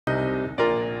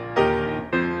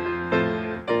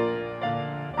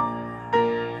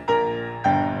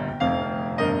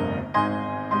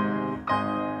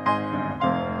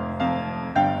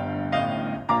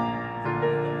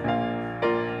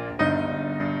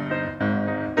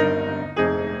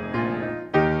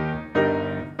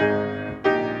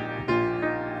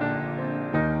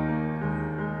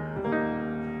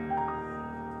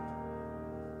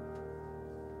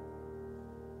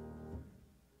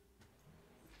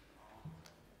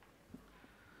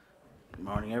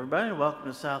Morning, everybody, and welcome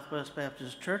to Southwest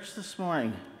Baptist Church this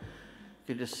morning.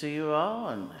 Good to see you all,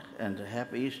 and a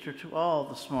happy Easter to all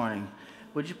this morning.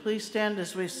 Would you please stand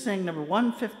as we sing number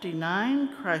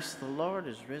 159, Christ the Lord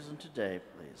is risen today,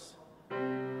 please.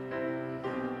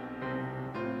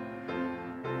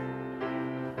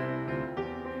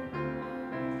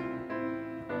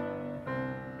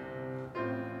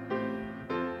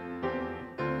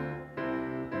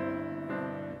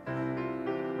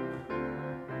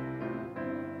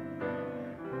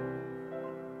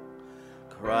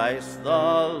 Christ the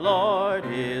Lord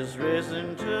is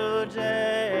risen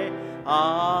today,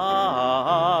 Alleluia.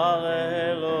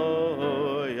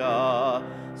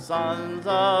 Sons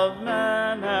of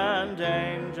men and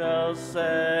angels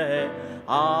say,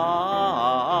 Alleluia.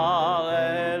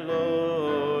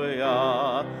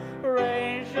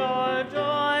 Raise your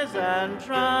joys and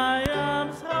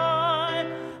triumphs high,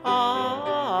 Alleluia.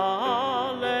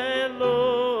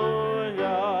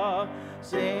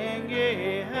 Sing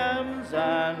ye hymns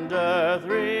and earth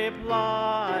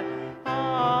reply,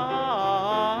 Alleluia.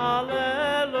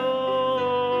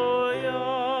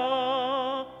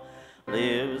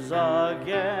 Lives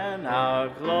again our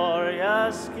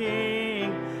glorious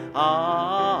King, Alleluia.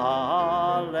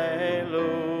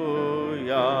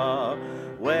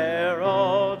 Where,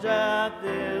 O death,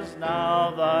 is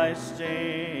now thy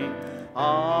sting,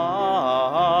 Alleluia.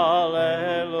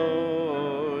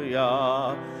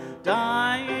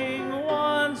 Dying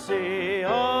once he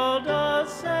all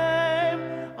does save,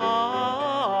 Alleluia.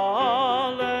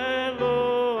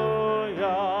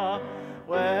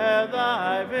 Where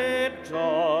thy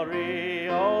victory,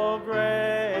 O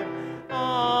grave,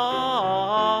 Alleluia.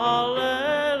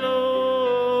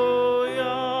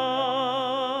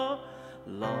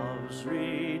 Love's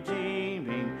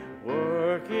redeeming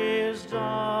work is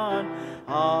done,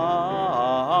 Alleluia.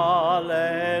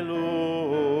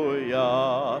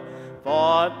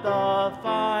 Fought the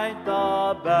fight,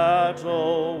 the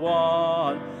battle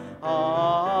won, Alleluia.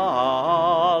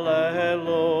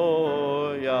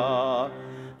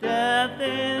 Death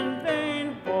in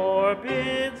vain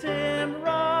forbids him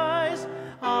rise,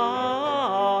 Alleluia.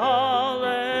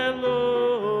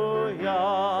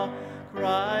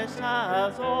 Christ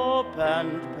has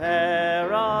opened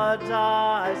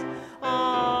paradise,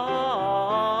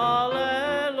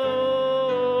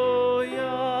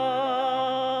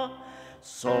 Alleluia.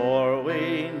 Soar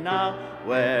we now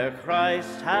where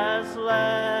Christ has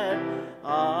led,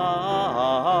 Alleluia.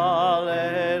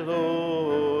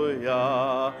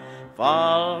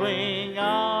 Following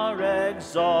our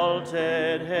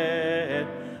exalted head,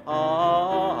 Alleluia.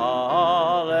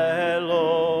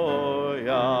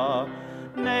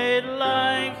 Made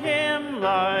like him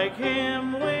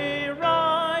we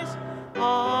rise,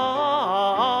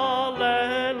 Alleluia.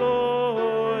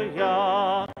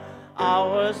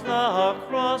 Ours the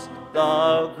cross,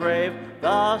 the grave,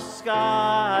 the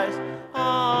skies,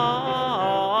 Alleluia.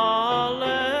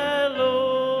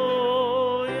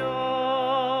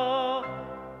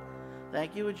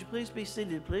 Thank you. Would you please be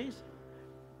seated, please?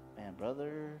 And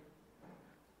brother,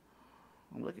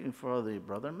 I'm looking for the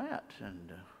brother Matt,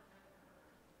 and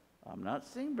I'm not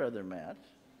seeing brother Matt.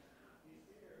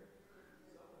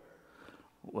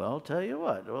 Well, tell you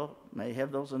what, we'll may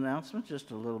have those announcements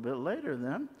just a little bit later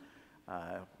then.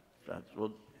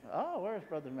 Where's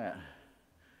brother Matt?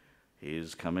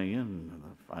 He's coming in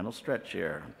the final stretch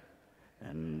here,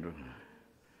 and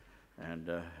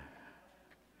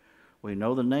we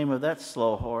know the name of that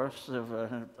slow horse, if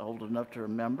old enough to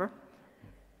remember.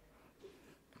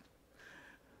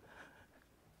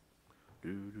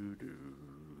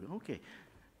 Okay,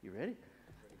 you ready?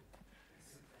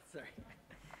 Sorry.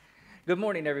 Good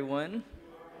morning, everyone.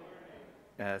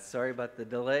 Sorry about the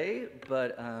delay,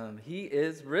 but he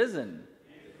is risen.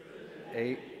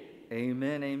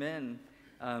 Amen, amen.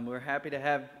 We're happy to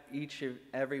have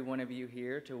every one of you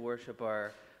here to worship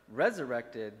our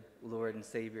resurrected Lord and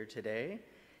Savior today,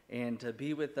 and to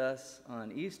be with us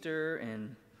on Easter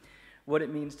and what it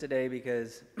means today,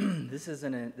 because this is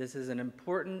an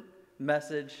important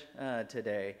message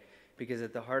today, because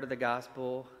at the heart of the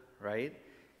gospel, right,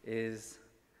 is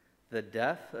the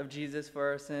death of Jesus for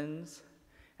our sins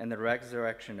and the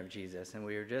resurrection of Jesus. And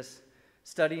we are just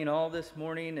studying all this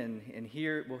morning, and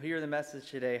we'll hear the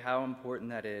message today, how important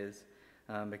that is,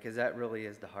 because that really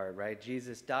is the heart, right?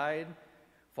 Jesus died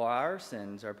for our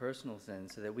sins, our personal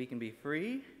sins, so that we can be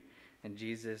free, and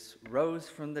Jesus rose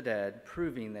from the dead,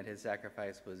 proving that his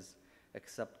sacrifice was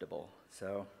acceptable.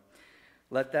 So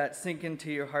let that sink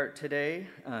into your heart today,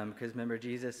 because remember,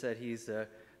 Jesus said he's the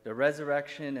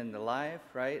resurrection and the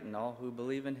life, right? And all who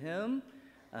believe in him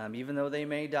Even though they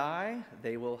may die,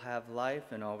 they will have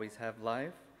life and always have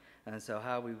life. And so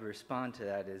how we respond to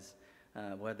that is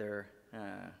whether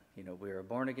we're a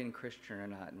born-again Christian or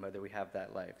not, and whether we have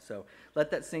that life. So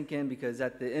let that sink in, because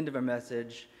at the end of our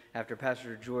message, after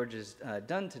Pastor George is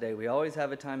done today, we always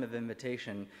have a time of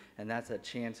invitation, and that's a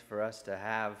chance for us to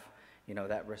have,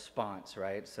 that response,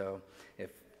 right? So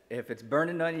if it's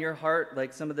burning on your heart,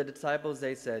 like some of the disciples,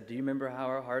 they said, do you remember how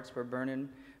our hearts were burning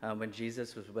when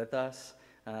Jesus was with us?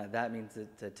 That means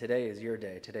that today is your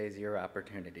day. Today is your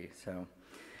opportunity. So,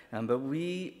 but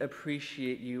we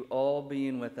appreciate you all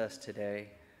being with us today,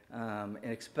 and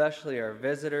especially our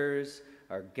visitors,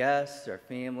 our guests, our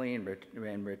family,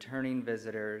 and returning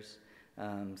visitors,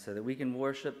 so that we can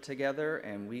worship together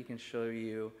and we can show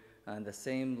you the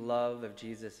same love of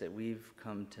Jesus that we've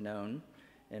come to know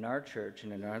in our church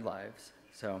and in our lives.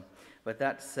 So with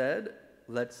that said,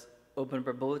 let's open up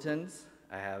our bulletins.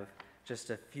 I have just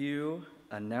a few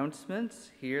announcements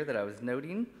here that I was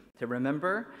noting to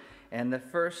remember. And the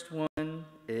first one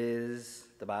is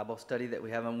the Bible study that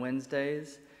we have on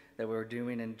Wednesdays that we're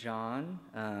doing in John.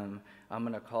 I'm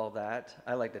going to call that,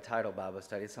 I like the title Bible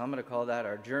study, so I'm going to call that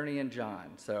our Journey in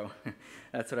John. So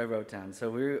that's what I wrote down. So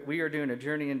we are doing a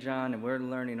journey in John, and we're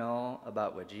learning all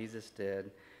about what Jesus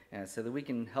did, and so that we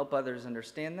can help others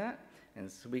understand that,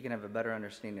 and so we can have a better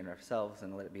understanding ourselves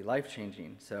and let it be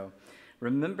life-changing. So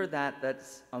remember that.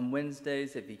 That's on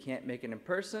Wednesdays. If you can't make it in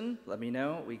person, let me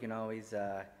know. We can always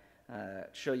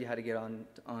show you how to get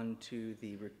onto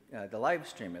the live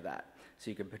stream of that, so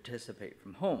you can participate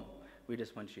from home. We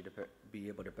just want you to be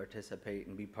able to participate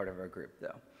and be part of our group,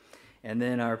 though. And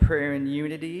then our prayer in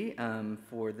unity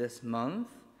for this month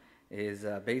is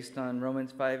based on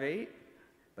Romans 5:8.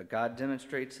 But God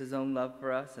demonstrates his own love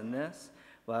for us in this: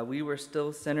 while we were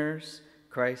still sinners,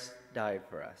 Christ died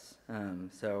for us.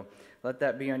 So let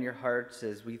that be on your hearts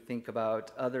as we think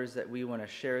about others that we want to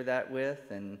share that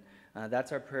with. And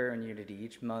that's our prayer in unity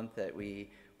each month, that we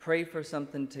pray for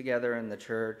something together in the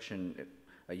church, and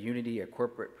a unity, a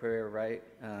corporate prayer, right?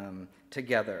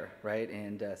 Together, right?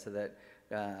 And so that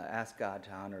ask God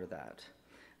to honor that.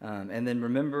 And then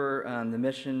remember the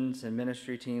missions and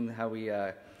ministry team, how we,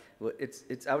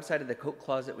 it's outside of the coat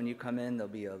closet when you come in.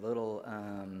 There'll be a little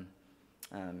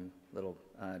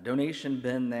donation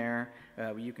bin there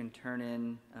where you can turn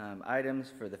in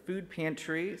items for the food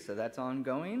pantry, so that's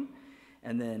ongoing.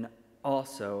 And then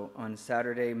also on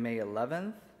Saturday, May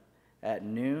 11th at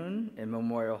noon in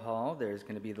Memorial Hall, there's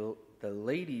going to be the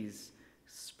ladies'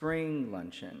 spring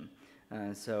luncheon.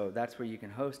 So that's where you can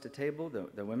host a table,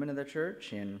 the women of the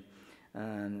church. And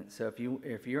so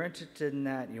if you're interested in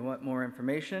that, you want more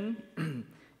information,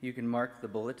 you can mark the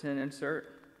bulletin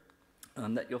insert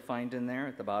that you'll find in there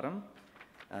at the bottom.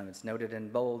 It's noted in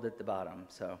bold at the bottom,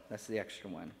 so that's the extra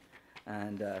one.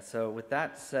 And so with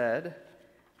that said,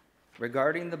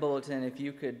 regarding the bulletin, if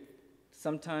you could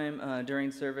sometime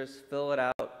during service fill it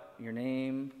out, your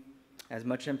name, as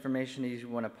much information as you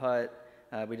want to put.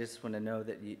 We just want to know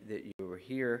that you were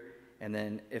here. And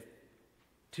then if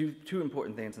two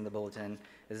important things in the bulletin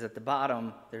is at the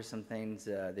bottom, there's some things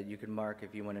that you can mark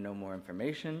if you want to know more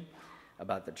information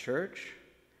about the church,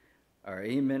 or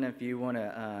amen if you want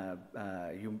to,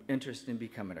 you're interested in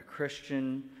becoming a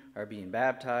Christian or being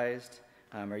baptized,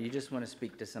 or you just want to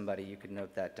speak to somebody, you can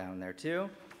note that down there too.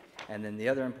 And then the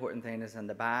other important thing is in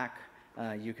the back,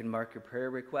 you can mark your prayer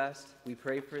request. We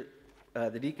pray for,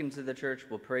 the deacons of the church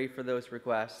will pray for those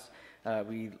requests.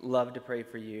 We love to pray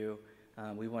for you.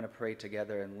 We want to pray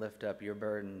together and lift up your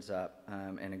burdens up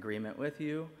in agreement with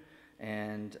you.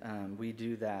 And we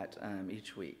do that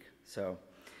each week. So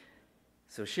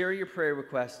share your prayer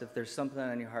request. If there's something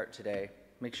on your heart today,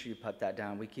 make sure you put that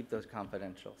down. We keep those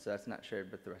confidential, so that's not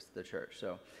shared with the rest of the church.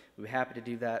 So we'd be happy to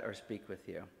do that or speak with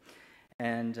you.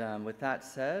 And with that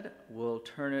said, we'll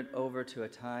turn it over to a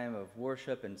time of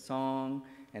worship and song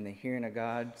and the hearing of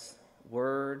God's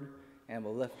word, and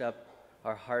we'll lift up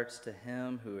our hearts to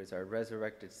him who is our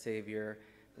resurrected Savior.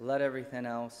 Let everything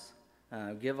else,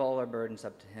 give all our burdens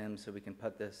up to him so we can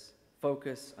put this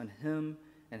focus on him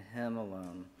and him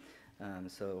alone.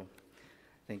 So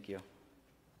thank you.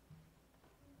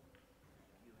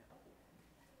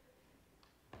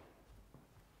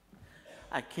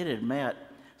 I kidded Matt.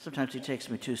 Sometimes he takes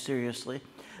me too seriously,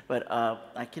 but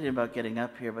I kidded about getting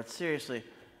up here. But seriously,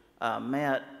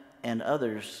 Matt and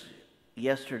others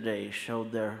yesterday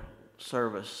showed their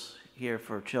service here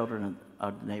for children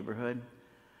of the neighborhood.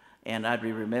 And I'd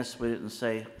be remiss if we didn't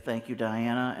say thank you,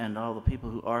 Diana, and all the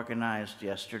people who organized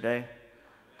yesterday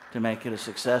to make it a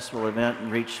successful event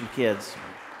and reach some kids.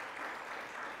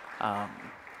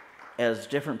 As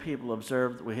different people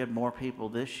observed, we had more people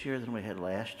this year than we had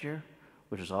last year.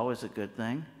 which is always a good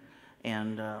thing.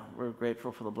 And we're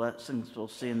grateful for the blessings we'll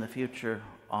see in the future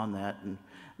on that. And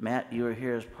Matt, you were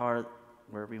here as part of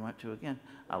wherever he went to again.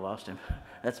 I lost him.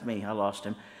 That's me. I lost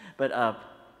him. But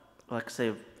like I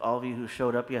say, all of you who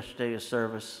showed up yesterday's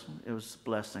service, it was a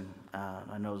blessing.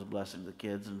 I know it was a blessing to the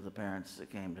kids and to the parents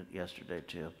that came to yesterday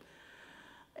too.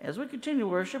 As we continue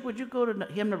worship, would you go to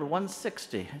hymn number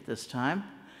 160 at this time?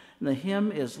 And the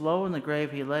hymn is "Low in the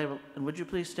Grave He Lay." And would you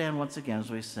please stand once again as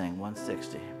we sing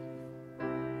 160?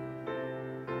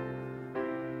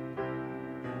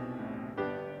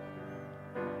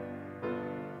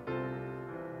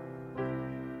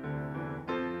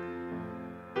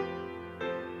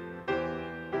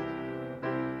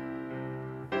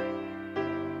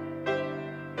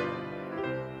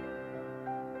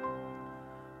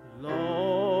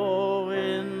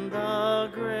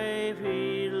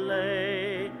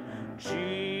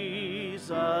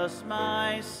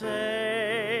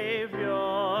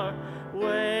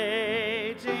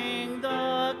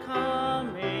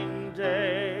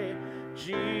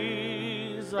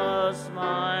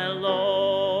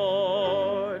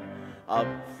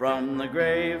 From the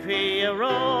grave he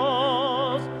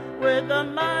arose, with a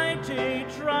mighty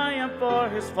triumph for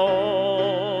his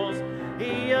foes.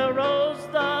 He arose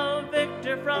the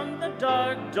victor from the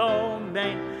dark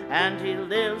domain, and he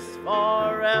lives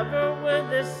forever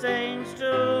with his saints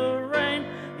to reign.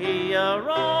 He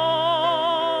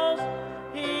arose,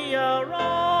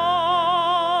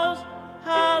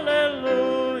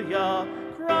 hallelujah,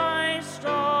 Christ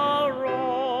arose.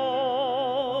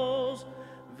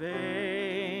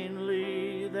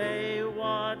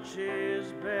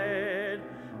 His bed,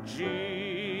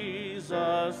 Jesus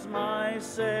my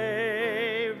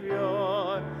Savior.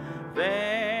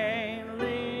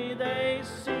 Vainly they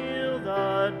seal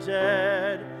the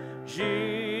dead,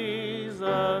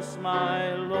 Jesus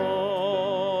my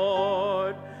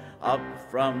Lord. Up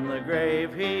from the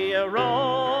grave he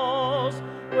arose,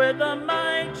 with a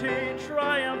mighty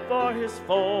triumph for his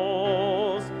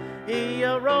foes. He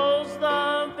arose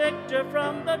the victor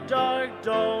from the dark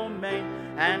domain,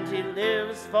 and he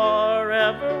lives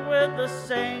forever with the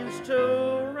saints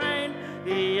to reign.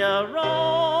 He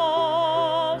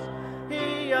arose,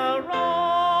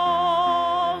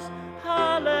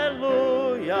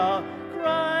 hallelujah,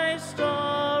 Christ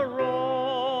arose.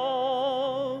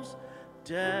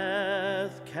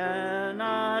 Death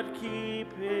cannot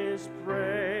keep his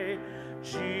prey,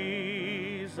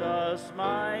 Jesus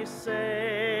my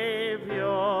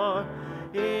Savior.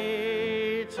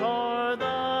 He tore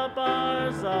the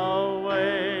bars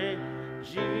away,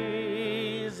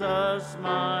 Jesus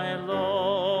my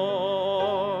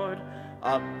Lord.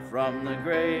 Up from the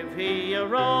grave he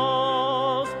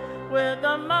arose, with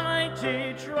a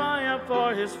mighty triumph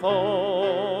for his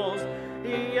foes.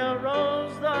 He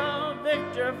arose the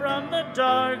victor from the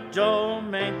dark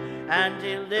domain, and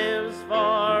he lives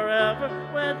forever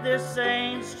with his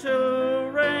saints to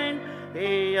reign.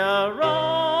 He arose,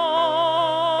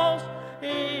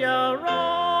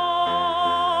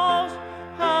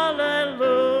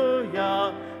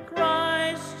 hallelujah,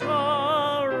 Christ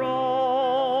arose.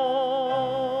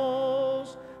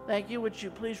 Thank you. Would you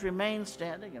please remain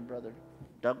standing? And Brother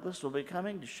Douglas will be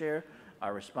coming to share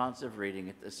our responsive reading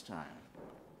at this time.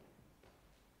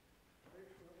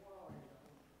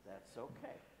 That's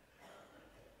okay.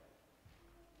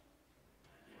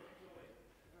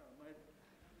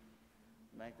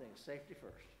 Main thing is safety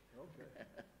first. Okay.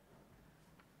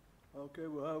 Okay,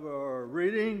 we'll have our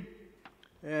reading,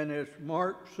 and it's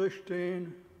Mark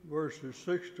 16, verses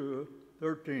 6 to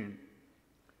 13.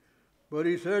 But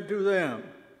he said to them,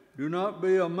 "Do not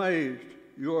be amazed.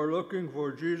 You are looking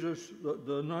for Jesus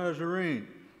the Nazarene,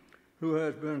 who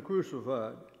has been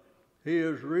crucified. He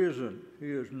is risen.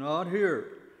 He is not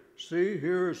here. See,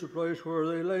 here is the place where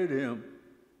they laid him.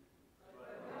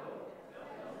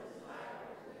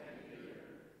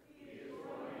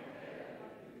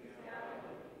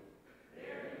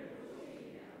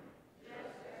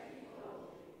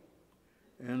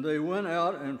 And they went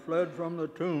out and fled from the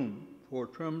tomb, for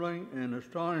trembling and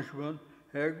astonishment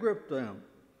had gripped them.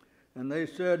 And they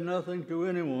said nothing to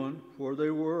anyone, for they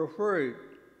were afraid.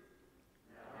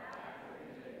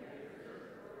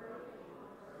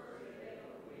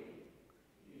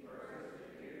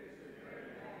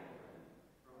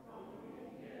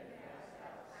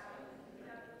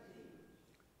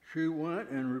 She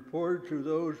went and reported to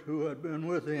those who had been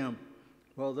with him,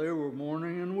 while they were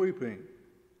mourning and weeping.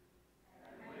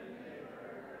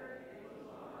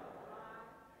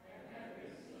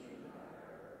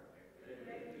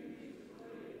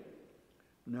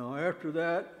 Now after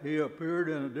that, he appeared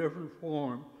in a different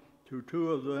form to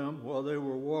two of them while they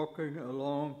were walking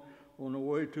along on the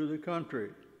way to the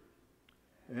country.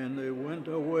 And they went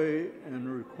away and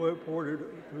reported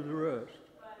to the rest,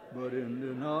 but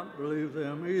did not believe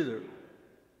them either.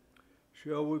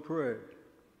 Shall we pray?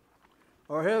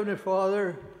 Our Heavenly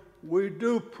Father, we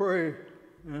do pray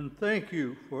and thank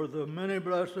you for the many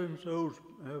blessings those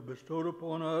have bestowed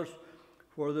upon us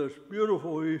for this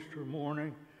beautiful Easter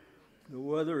morning. The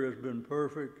weather has been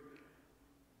perfect.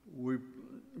 We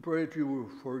pray that you will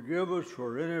forgive us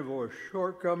for any of our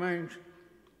shortcomings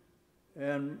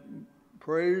and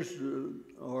praise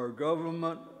our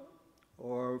government,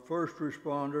 our first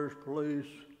responders, police,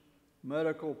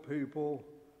 medical people,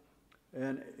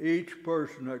 and each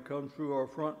person that comes through our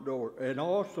front door, and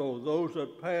also those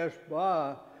that pass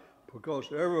by, because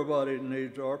everybody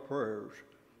needs our prayers.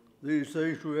 These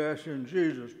things we ask in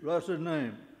Jesus' blessed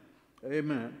name.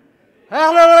 Amen.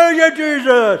 Hallelujah,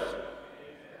 Jesus!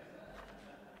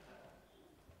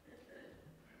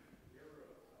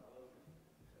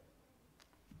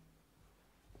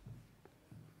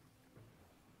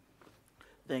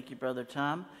 Thank you, Brother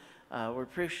Tom. We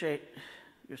appreciate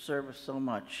your service so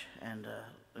much and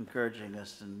encouraging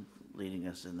us and leading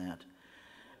us in that.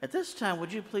 At this time,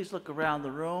 would you please look around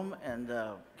the room and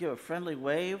give a friendly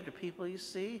wave to people you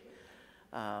see,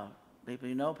 people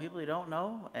you know, people you don't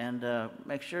know, and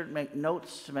make sure to make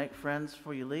notes to make friends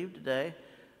before you leave today,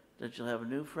 that you'll have a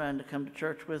new friend to come to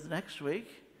church with next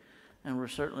week. And we're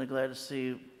certainly glad to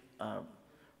see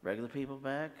regular people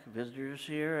back, visitors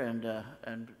here,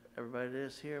 and everybody that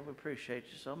is here. We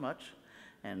appreciate you so much,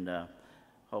 and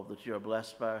hope that you are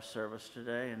blessed by our service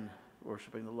today and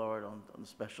worshiping the Lord on the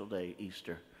special day,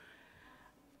 Easter.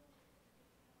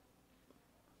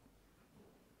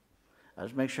 I'll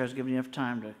just make sure I was giving you enough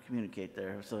time to communicate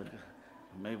there. So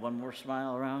maybe one more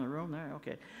smile around the room there.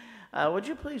 Okay. Would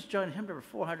you please join hymn number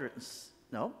 400?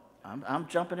 No, I'm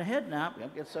jumping ahead now. I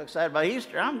get so excited by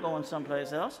Easter, I'm going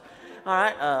someplace else. All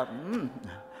right.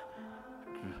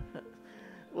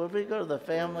 Well, we go to the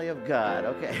family of God.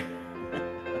 Okay.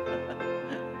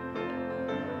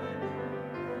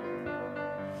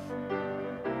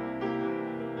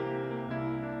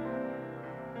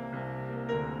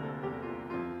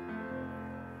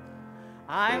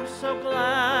 I'm so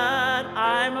glad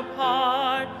I'm a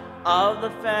part of the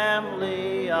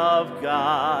family of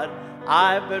God.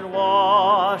 I've been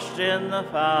washed in the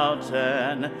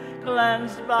fountain,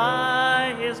 cleansed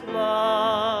by his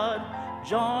blood,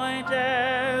 joint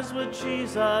heirs with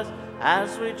Jesus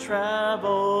as we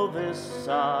travel this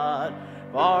sod.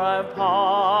 For I'm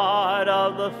part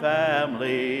of the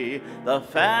family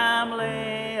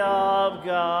of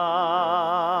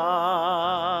God.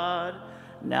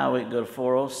 Now we go to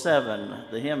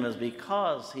 407. The hymn is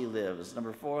Because He Lives,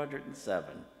 number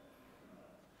 407.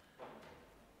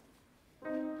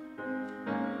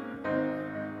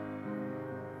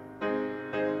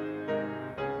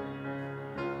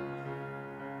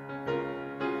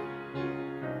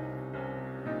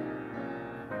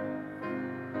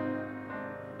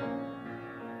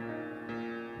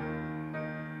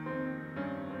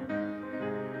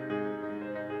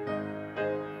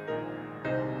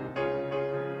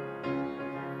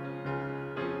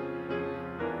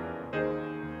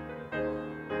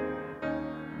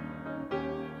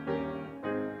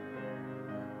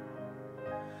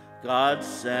 God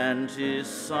sent his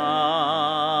Son,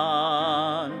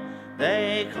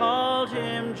 they called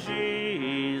him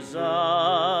Jesus.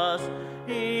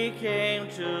 He came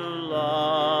to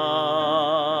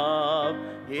love,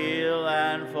 heal,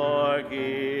 and forgive.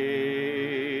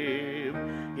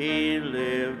 He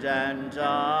lived and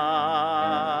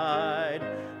died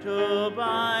to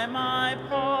buy my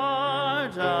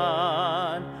pardon.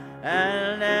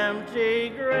 An empty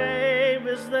grave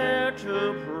is there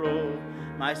to prove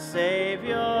my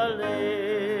Savior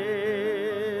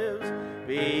lives.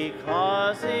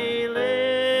 Because he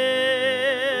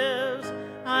lives,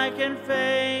 I can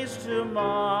face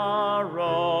tomorrow.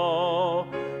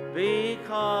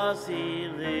 Because he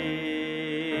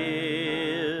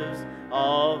lives,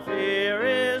 all fear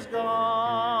is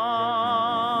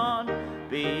gone.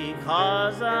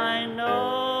 Because I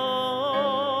know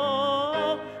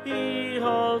he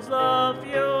holds the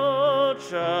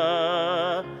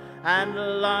future, and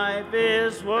life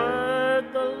is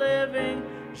worth the living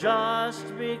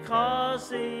just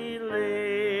because he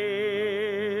lives.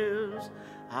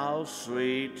 How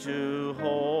sweet to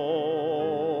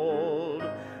hold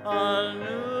a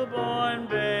newborn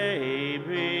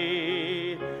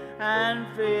baby and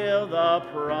feel the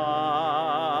pride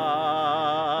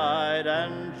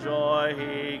and joy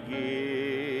he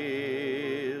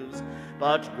gives.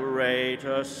 But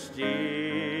greater still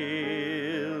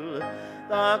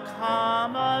the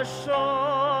calm assurance.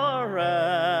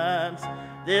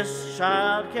 This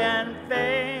child can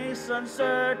face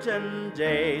uncertain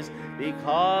days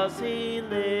because he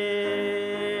lives.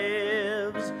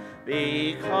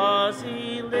 Because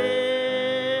he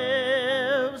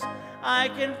lives, I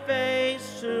can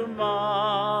face tomorrow.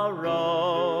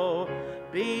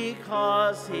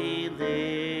 Because he lives,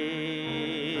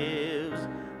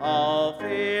 all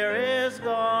fear is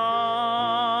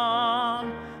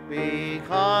gone.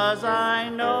 Because I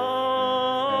know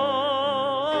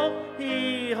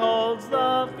he holds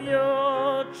the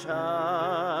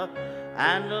future,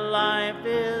 and life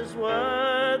is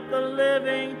worth the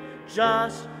living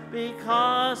just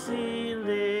because he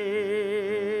lives.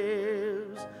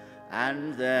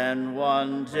 And then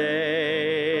one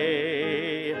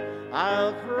day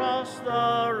I'll cross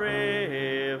the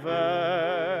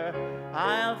river,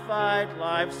 I'll fight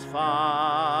life's final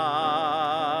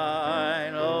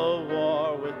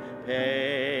war with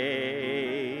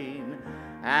pain.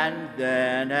 And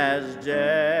then as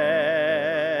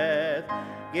death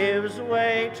gives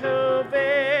way to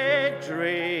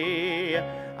victory,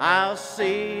 I'll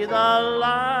see the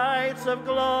lights of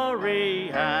glory,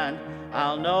 and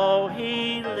I'll know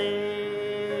he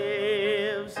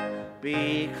lives.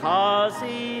 Because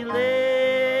he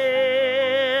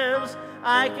lives,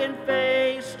 I can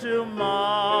face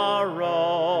tomorrow.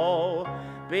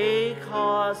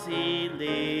 Because he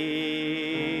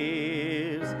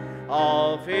lives,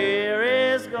 all fear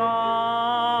is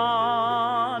gone.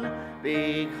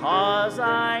 Because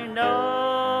I know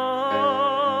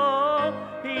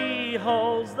he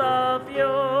holds the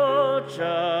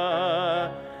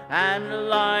future, and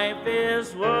life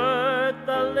is worth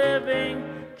the living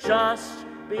just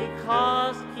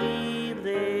because he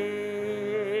lives.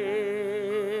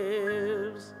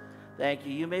 Thank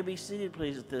you. You may be seated,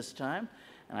 please, at this time.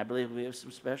 And I believe we have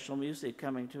some special music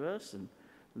coming to us, and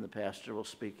the pastor will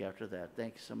speak after that.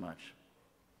 Thank you so much.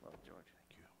 Well, George.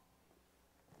 Thank you.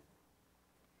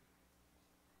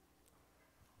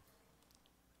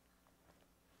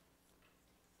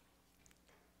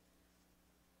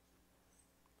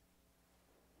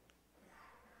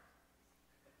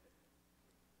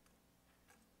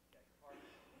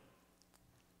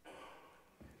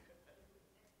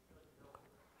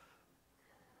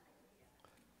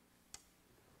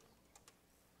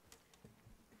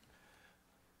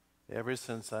 Ever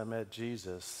since I met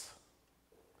Jesus,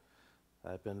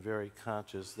 I've been very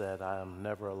conscious that I am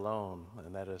never alone,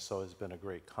 and that has always been a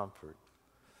great comfort.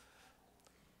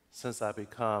 Since I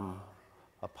become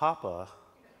a papa,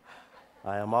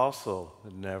 I am also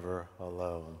never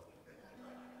alone,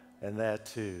 and that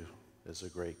too is a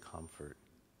great comfort.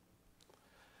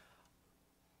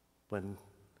 When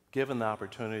given the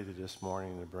opportunity this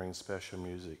morning to bring special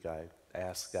music, I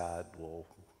asked God, well,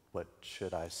 what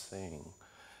should I sing?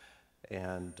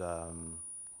 And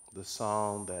the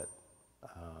song that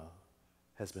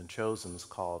has been chosen is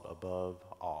called Above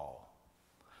All.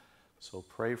 So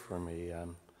pray for me.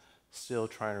 I'm still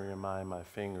trying to remind my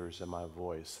fingers and my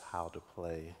voice how to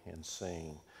play and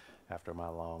sing after my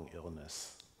long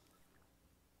illness.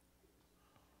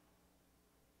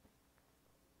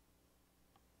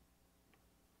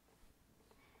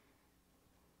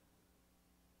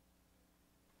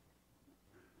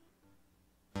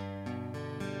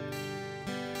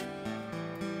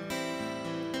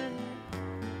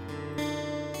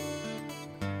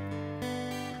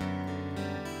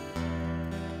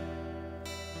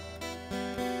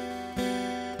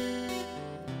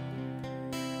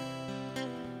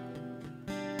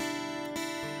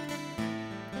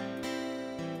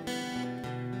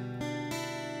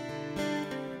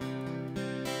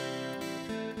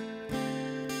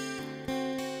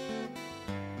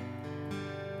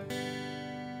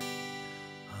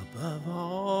 Above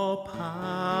all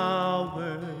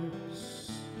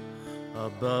powers,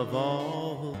 above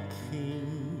all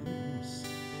kings,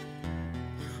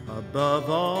 above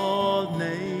all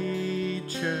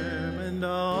nature and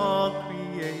all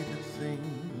created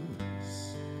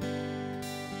things,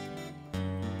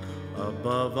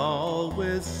 above all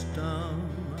wisdom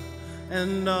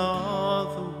and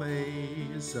all the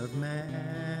ways of man,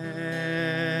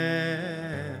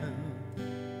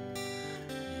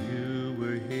 you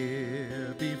were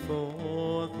here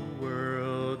before the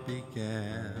world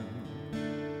began.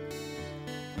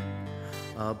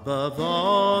 Above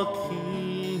all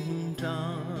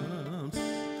kingdoms,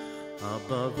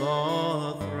 above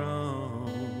all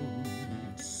thrones,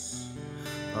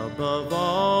 above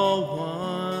all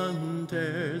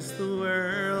wonders the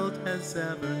world has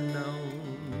ever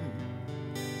known,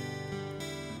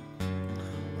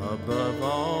 above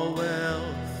all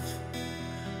wealth,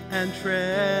 and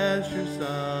treasures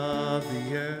of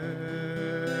the earth.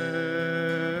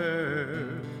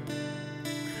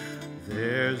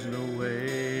 There's no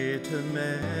way to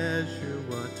measure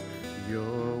what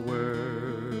you're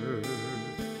worth.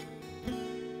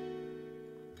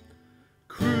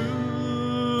 Crucified,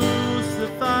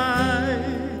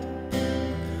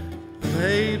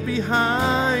 laid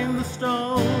behind the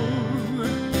stone,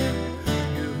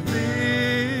 you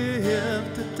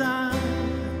lived to die,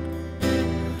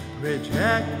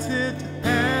 rejected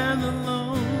and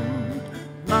alone,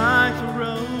 like a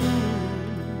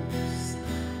rose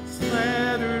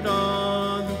splattered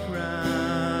on the ground.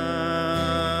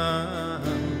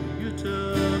 You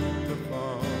took the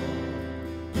fall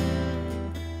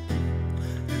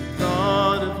and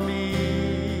thought of me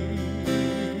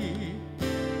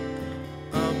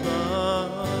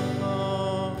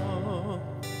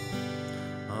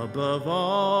above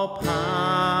all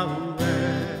powers,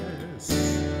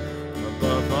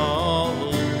 above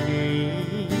all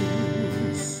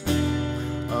kings,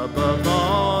 above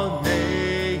all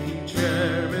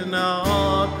nature and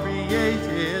all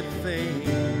created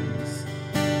things,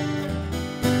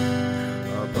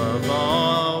 above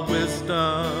all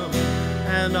wisdom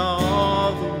and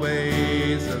all the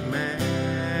ways of man.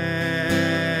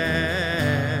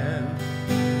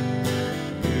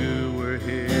 You were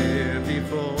here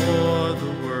before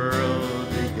the world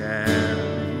began.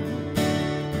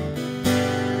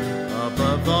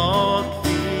 Above all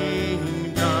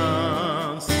kingdoms,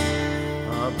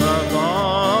 above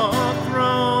all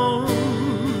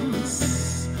thrones,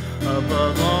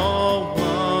 above all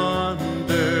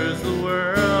wonders the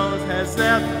world has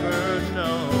ever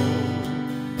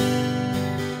known,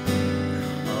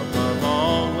 above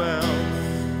all wealth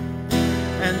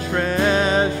and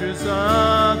treasures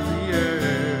of the earth.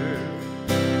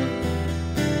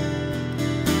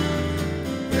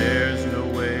 There's no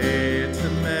way to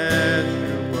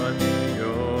measure what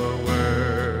you're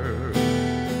worth.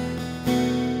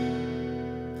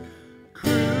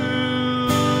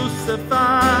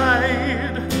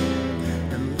 Crucified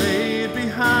and laid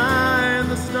behind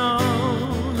the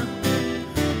stone,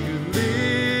 you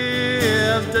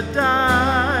lived to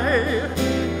die,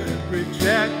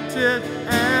 rejected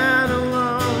and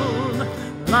alone,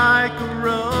 like a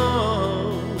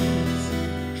rose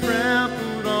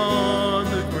trampled on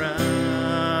the ground.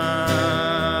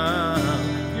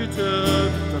 You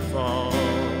took the fall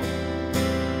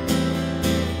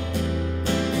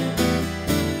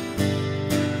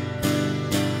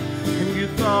and you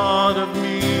thought of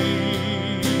me.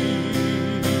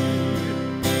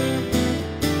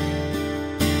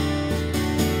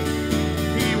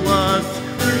 He was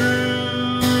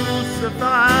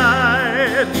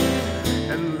crucified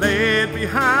and laid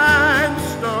behind the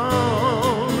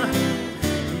stone.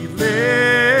 He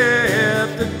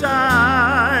lived to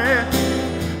die,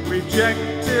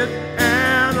 rejected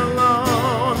and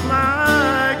alone,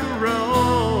 like a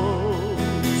rose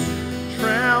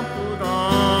trampled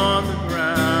on the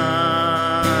ground.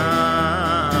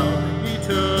 He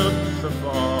took the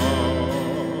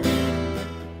fall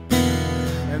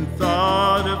and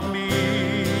thought of me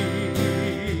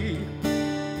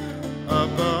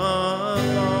above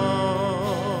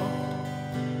all,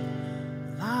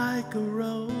 like a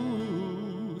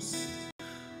rose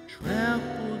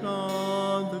trampled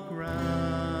on the ground.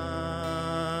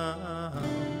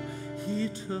 He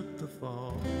took the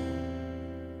fall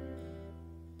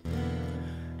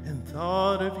and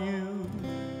thought of you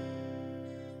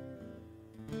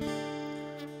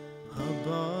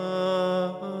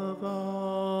above all.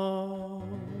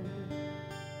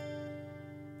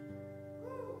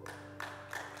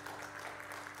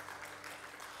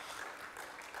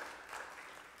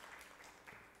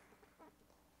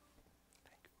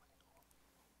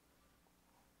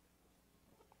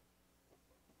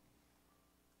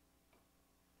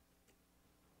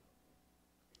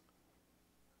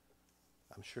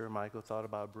 I'm sure Michael thought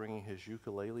about bringing his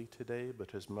ukulele today, but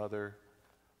his mother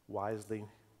wisely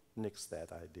nixed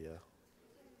that idea.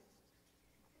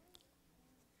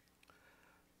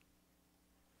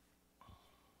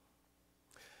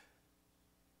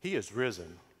 He is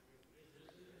risen.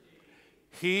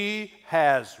 He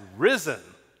has risen.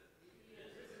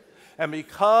 And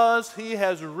because he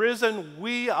has risen,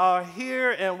 we are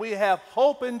here and we have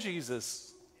hope in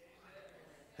Jesus.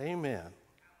 Amen.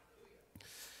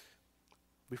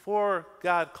 Before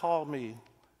God called me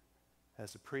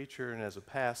as a preacher and as a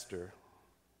pastor,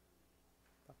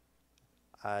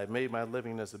 I made my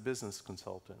living as a business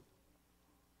consultant.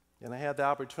 And I had the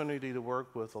opportunity to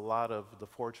work with a lot of the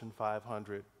Fortune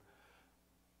 500.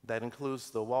 That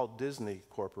includes the Walt Disney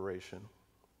Corporation.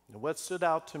 And what stood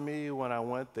out to me when I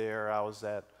went there, I was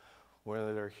at one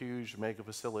of their huge mega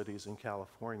facilities in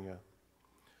California,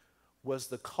 was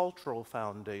the cultural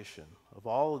foundation of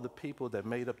all of the people that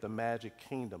made up the Magic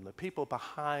Kingdom, the people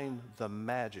behind the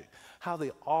magic, how they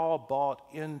all bought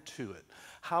into it,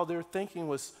 how their thinking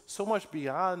was so much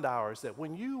beyond ours that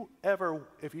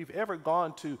if you've ever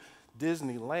gone to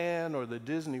Disneyland or the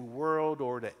Disney World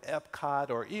or the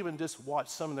Epcot or even just watched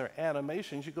some of their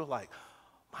animations, you go like,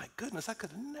 my goodness, I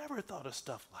could have never thought of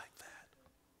stuff like that.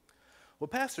 Well,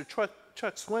 Pastor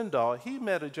Chuck Swindoll, he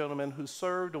met a gentleman who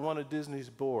served on one of Disney's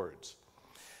boards.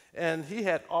 And he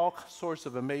had all sorts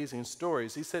of amazing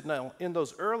stories. He said, now, in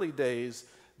those early days,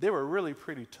 they were really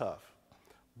pretty tough.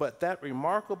 But that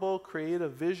remarkable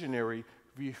creative visionary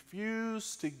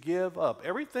refused to give up.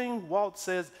 Everything Walt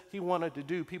says he wanted to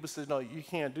do, people said, no, you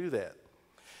can't do that.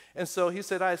 And so he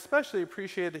said, I especially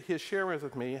appreciated his sharing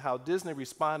with me how Disney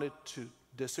responded to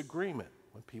disagreement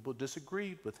when people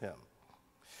disagreed with him.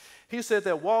 He said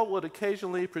that Walt would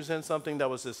occasionally present something that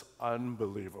was just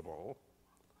unbelievable,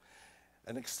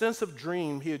 an extensive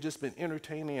dream he had just been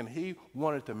entertaining, and he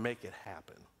wanted to make it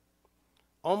happen.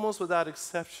 Almost without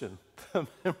exception, the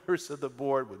members of the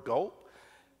board would gulp,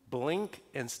 blink,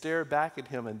 and stare back at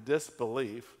him in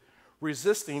disbelief,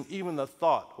 resisting even the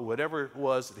thought of whatever it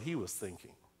was that he was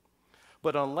thinking.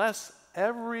 But unless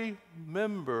every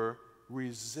member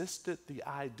resisted the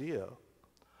idea,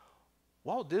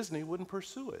 Walt Disney wouldn't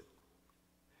pursue it.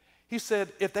 He said,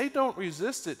 if they don't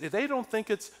resist it, if they don't think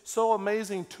it's so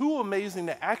amazing, too amazing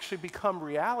to actually become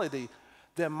reality,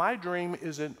 then my dream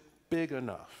isn't big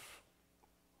enough.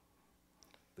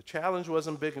 The challenge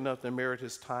wasn't big enough to merit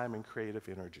his time and creative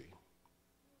energy.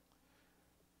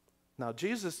 Now,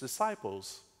 Jesus'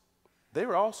 disciples, they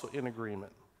were also in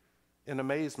agreement, in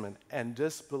amazement, and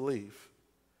disbelief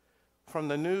from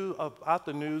about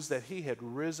the news that he had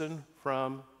risen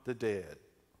from the dead.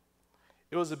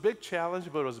 It was a big challenge,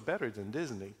 but it was better than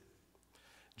Disney.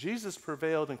 Jesus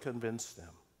prevailed and convinced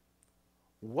them.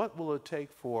 What will it take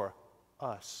for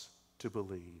us to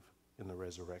believe in the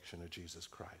resurrection of Jesus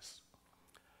Christ?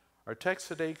 Our text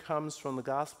today comes from the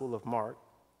Gospel of Mark,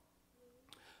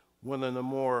 one of the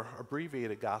more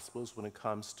abbreviated Gospels when it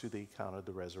comes to the account of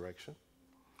the resurrection.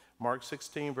 Mark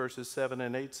 16, verses 7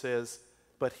 and 8 says,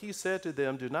 but he said to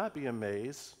them, do not be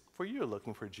amazed, for you are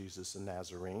looking for Jesus the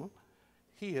Nazarene.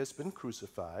 He has been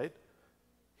crucified.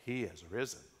 He has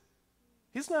risen.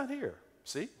 He's not here.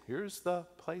 See, here's the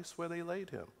place where they laid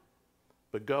him.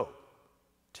 But go,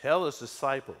 tell his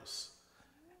disciples.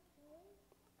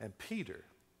 And Peter,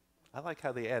 I like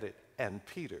how they added, and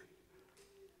Peter.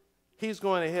 He's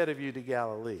going ahead of you to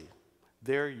Galilee.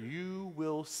 There you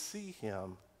will see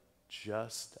him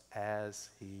just as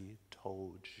he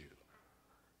told you.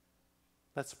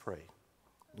 Let's pray.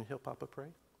 Can you help Papa pray?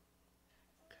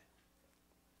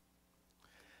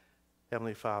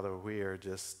 Heavenly Father, we are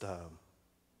just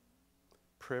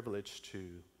privileged to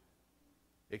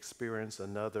experience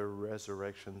another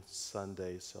Resurrection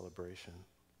Sunday celebration.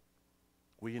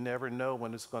 We never know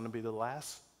when it's going to be the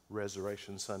last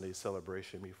Resurrection Sunday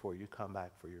celebration before you come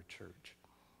back for your church.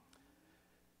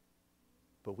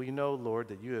 But we know, Lord,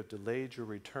 that you have delayed your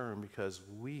return because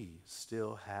we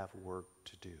still have work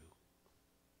to do.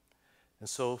 And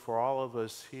so for all of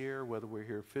us here, whether we're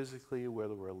here physically,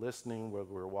 whether we're listening,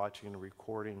 whether we're watching a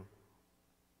recording,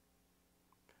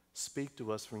 speak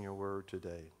to us from your word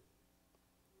today.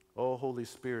 Oh, Holy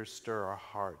Spirit, stir our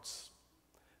hearts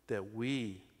that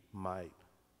we might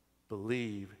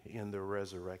believe in the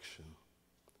resurrection.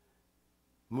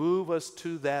 Move us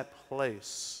to that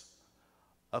place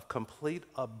of complete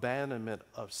abandonment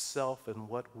of self and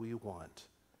what we want.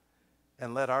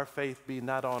 And let our faith be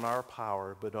not on our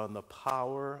power, but on the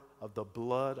power of the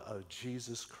blood of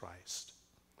Jesus Christ.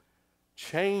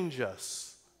 Change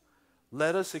us.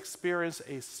 Let us experience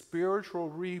a spiritual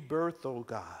rebirth, oh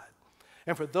God.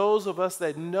 And for those of us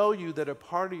that know you, that are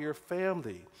part of your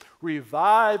family,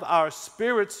 revive our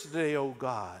spirits today, oh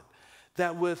God,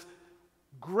 that with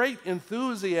great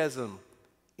enthusiasm,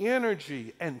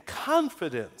 energy, and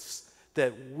confidence,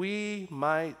 that we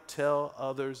might tell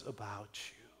others about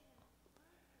you.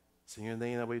 It's in your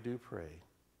name that we do pray.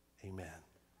 Amen.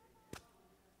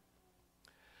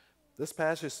 This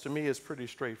passage to me is pretty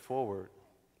straightforward.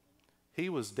 He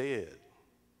was dead.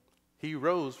 He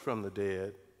rose from the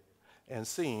dead, and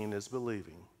seeing is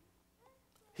believing.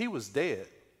 He was dead.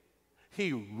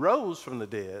 He rose from the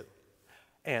dead,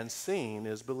 and seeing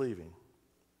is believing.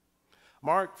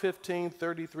 Mark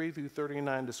 15:33 through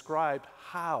 39 described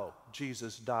how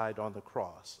Jesus died on the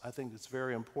cross. I think it's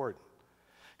very important.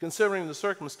 Considering the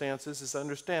circumstances, it's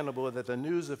understandable that the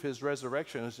news of his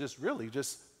resurrection is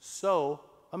just so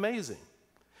amazing.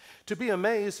 To be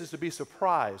amazed is to be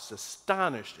surprised,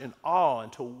 astonished, in awe,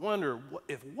 and to wonder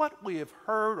if what we have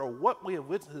heard or what we have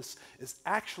witnessed is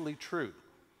actually true.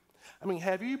 I mean,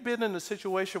 have you been in a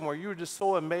situation where you were just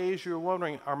so amazed you're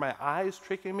wondering, are my eyes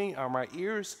tricking me? Are my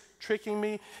ears tricking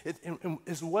me?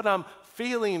 Is what I'm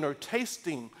feeling or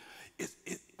tasting,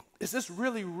 is this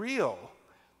really real?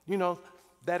 You know,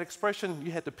 that expression,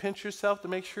 you had to pinch yourself to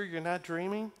make sure you're not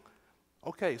dreaming?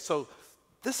 Okay, so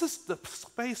this is the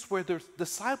space where the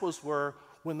disciples were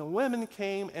when the women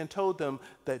came and told them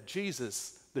that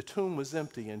Jesus, the tomb was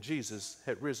empty and Jesus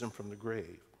had risen from the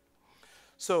grave.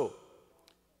 So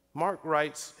Mark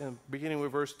writes, beginning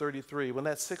with verse 33, when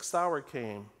that 6th hour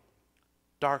came,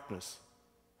 darkness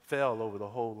fell over the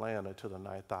whole land until the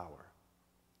 9th hour.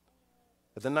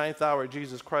 At the 9th hour,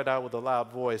 Jesus cried out with a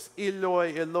loud voice,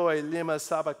 Eloi, Eloi, lema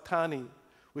sabachthani,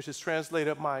 which is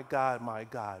translated, my God,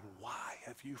 why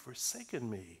have you forsaken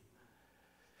me?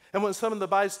 And when some of the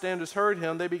bystanders heard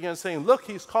him, they began saying, look,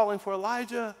 he's calling for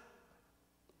Elijah.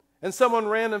 And someone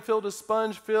ran and filled a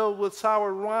sponge filled with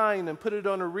sour wine and put it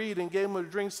on a reed and gave him a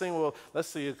drink, saying, well, let's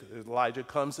see if Elijah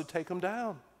comes to take him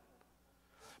down.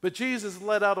 But Jesus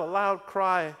let out a loud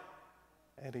cry,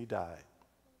 and he died.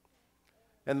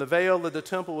 And the veil of the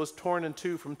temple was torn in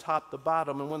two from top to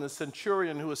bottom. And when the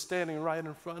centurion who was standing right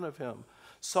in front of him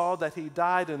saw that he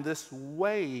died in this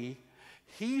way,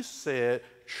 he said,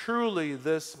 truly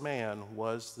this man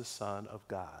was the Son of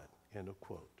God. End of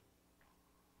quote.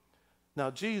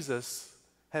 Now, Jesus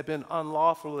had been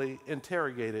unlawfully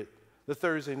interrogated the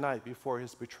Thursday night before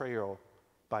his betrayal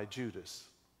by Judas.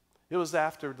 It was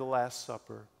after the Last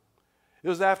Supper. It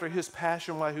was after his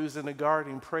passion while he was in the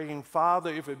garden praying,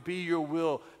 Father, if it be your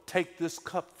will, take this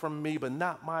cup from me, but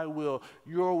not my will,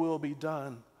 your will be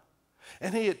done.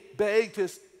 And he had begged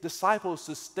his disciples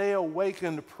to stay awake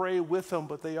and to pray with him,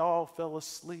 but they all fell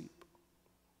asleep.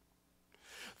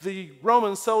 The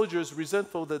Roman soldiers,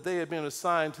 resentful that they had been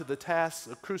assigned to the task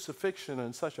of crucifixion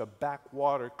in such a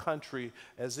backwater country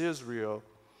as Israel,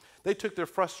 they took their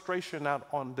frustration out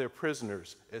on their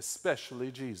prisoners, especially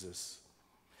Jesus.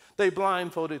 They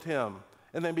blindfolded him,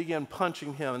 and they began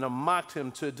punching him and mocked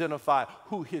him to identify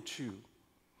who hit you.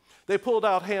 They pulled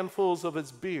out handfuls of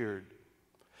his beard.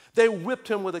 They whipped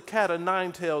him with a cat of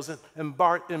nine tails and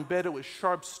embedded with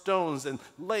sharp stones and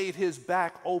laid his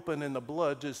back open, and the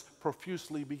blood just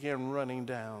profusely began running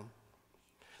down.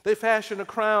 They fashioned a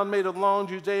crown made of long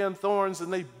Judean thorns,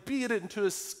 and they beat it into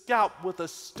his scalp with a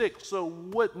stick so it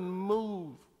wouldn't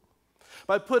move.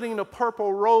 By putting a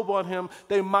purple robe on him,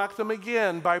 they mocked him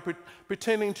again by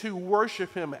pretending to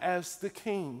worship him as the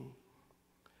king.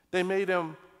 They made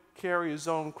him carry his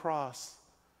own cross,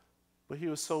 but he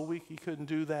was so weak he couldn't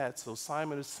do that, so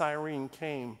Simon of Cyrene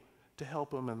came to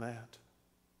help him in that.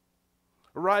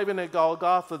 Arriving at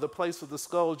Golgotha, the place of the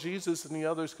skull, Jesus and the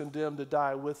others condemned to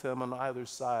die with him on either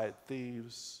side,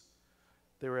 thieves.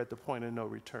 They were at the point of no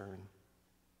return.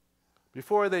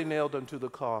 Before they nailed him to the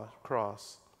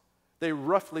cross, they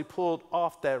roughly pulled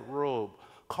off that robe,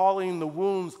 causing the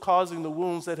wounds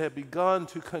that had begun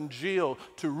to congeal,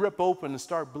 to rip open and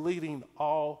start bleeding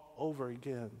all over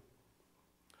again.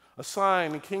 A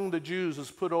sign, the King of the Jews,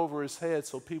 was put over his head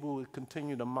so people would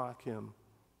continue to mock him.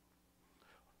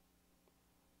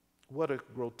 What a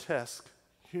grotesque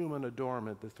human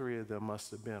adornment the three of them must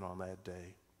have been on that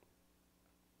day.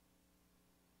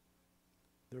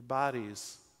 Their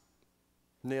bodies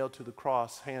nailed to the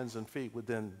cross, hands and feet, were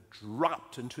then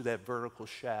dropped into that vertical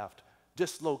shaft,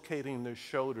 dislocating their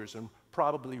shoulders and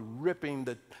probably ripping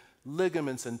the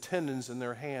ligaments and tendons in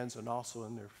their hands and also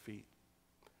in their feet.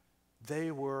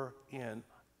 They were in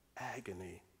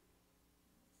agony.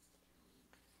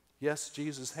 Yes,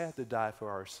 Jesus had to die for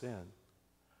our sin,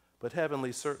 but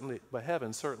heaven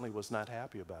certainly was not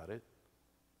happy about it.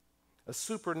 A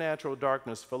supernatural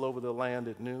darkness fell over the land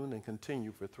at noon and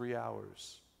continued for 3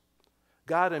 hours.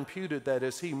 God imputed that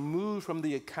as he moved from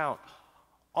the account,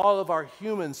 all of our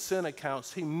human sin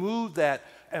accounts, he moved that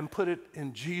and put it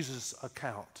in Jesus'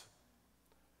 account.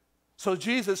 So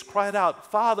Jesus cried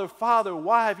out, Father, Father,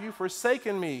 why have you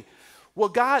forsaken me? Well,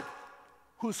 God,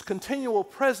 whose continual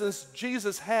presence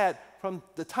Jesus had from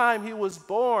the time he was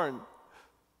born,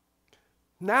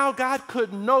 now God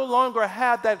could no longer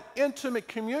have that intimate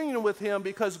communion with him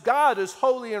because God is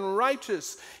holy and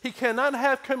righteous. He cannot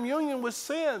have communion with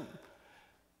sin.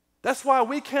 That's why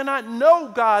we cannot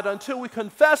know God until we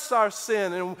confess our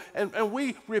sin and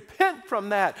we repent from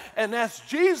that and ask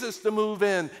Jesus to move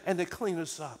in and to clean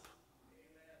us up.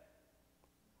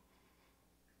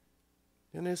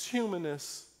 In his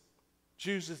humanness,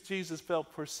 Jesus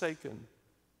felt forsaken,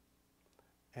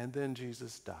 and then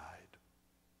Jesus died.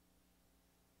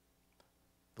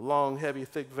 The long, heavy,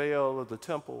 thick veil of the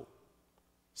temple,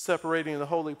 separating the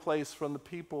holy place from the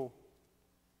people,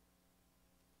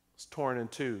 was torn in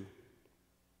two.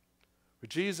 For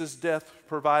Jesus' death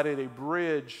provided a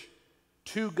bridge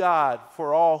to God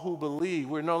for all who believe.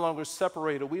 We're no longer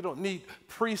separated. We don't need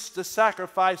priests to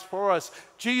sacrifice for us.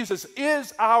 Jesus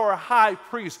is our high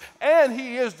priest, and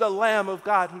he is the Lamb of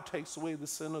God who takes away the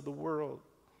sin of the world.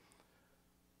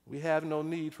 We have no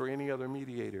need for any other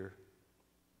mediator.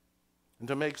 And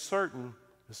to make certain,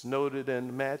 it's noted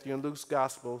in Matthew and Luke's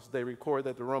Gospels, they record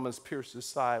that the Romans pierced his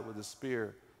side with a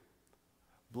spear.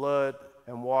 Blood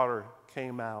and water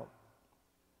came out.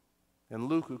 And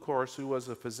Luke, of course, who was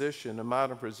a physician, and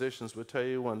modern physicians would tell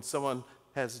you when someone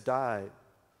has died,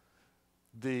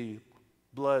 the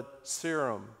blood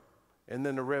serum and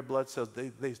then the red blood cells,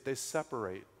 they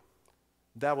separate.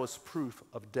 That was proof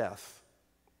of death.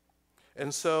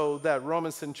 And so that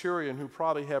Roman centurion who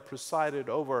probably had presided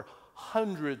over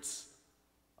hundreds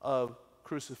of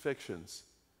crucifixions,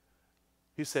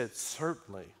 he said,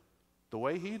 certainly, the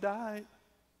way he died,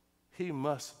 he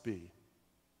must be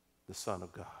the Son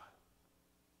of God.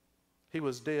 He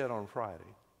was dead on Friday.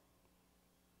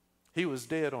 He was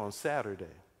dead on Saturday.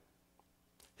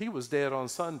 He was dead on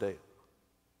Sunday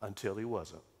until he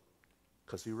wasn't,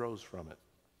 because he rose from it.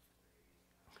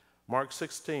 Mark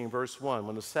 16, verse 1,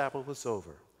 when the Sabbath was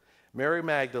over, Mary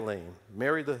Magdalene,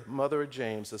 Mary the mother of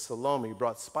James, and Salome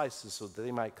brought spices so that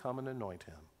they might come and anoint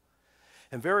him.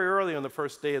 And very early on the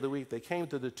first day of the week, they came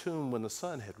to the tomb when the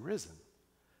sun had risen.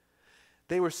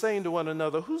 They were saying to one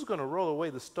another, who's going to roll away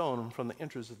the stone from the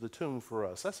entrance of the tomb for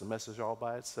us? That's a message all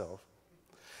by itself.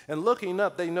 And looking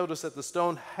up, they noticed that the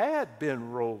stone had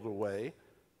been rolled away,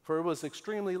 for it was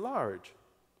extremely large.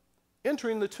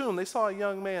 Entering the tomb, they saw a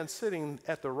young man sitting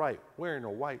at the right, wearing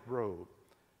a white robe.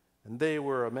 And they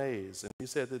were amazed. And he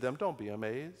said to them, don't be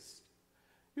amazed.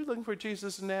 You're looking for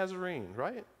Jesus the Nazarene,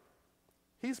 right?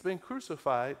 He's been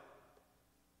crucified,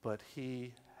 but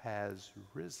he has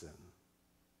risen.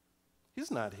 He's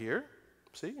not here.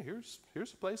 See, here's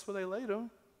the place where they laid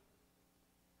him.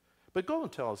 But go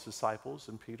and tell his disciples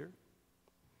and Peter.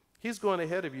 He's going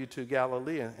ahead of you to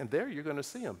Galilee, and there you're going to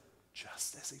see him,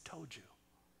 just as he told you.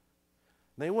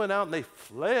 And they went out and they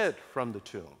fled from the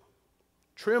tomb.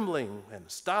 Trembling and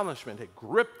astonishment had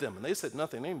gripped them, and they said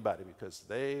nothing to anybody because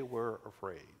they were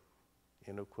afraid.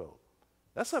 End of quote.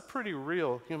 That's a pretty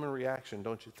real human reaction,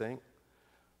 don't you think?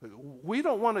 We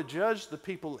don't want to judge the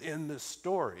people in this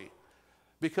story,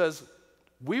 because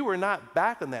we were not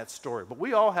back in that story, but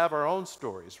we all have our own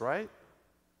stories, right?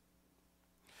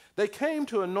 They came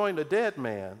to anoint a dead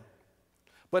man,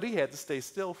 but he had to stay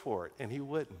still for it, and he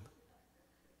wouldn't.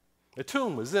 The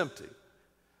tomb was empty.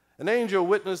 An angel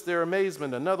witnessed their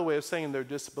amazement, another way of saying their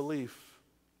disbelief.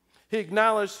 He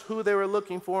acknowledged who they were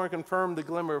looking for and confirmed the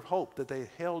glimmer of hope that they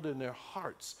held in their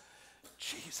hearts.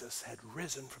 Jesus had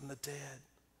risen from the dead.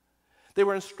 They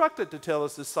were instructed to tell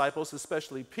his disciples,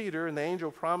 especially Peter, and the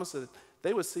angel promised that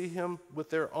they would see him with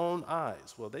their own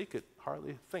eyes. Well, they could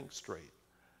hardly think straight.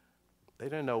 They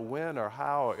didn't know when or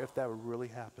how or if that would really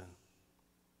happen.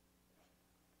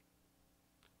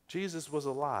 Jesus was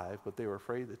alive, but they were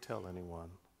afraid to tell anyone.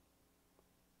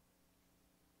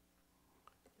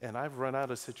 And I've run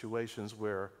out of situations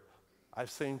where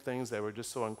I've seen things that were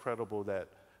just so incredible that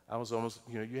I was almost,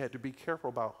 you had to be careful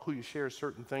about who you share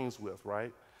certain things with,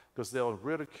 right? Because they'll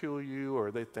ridicule you,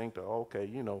 or they think that, okay,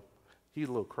 he's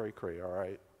a little cray-cray, all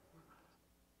right?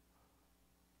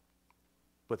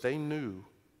 But they knew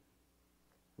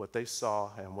what they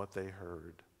saw and what they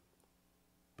heard.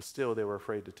 But still, they were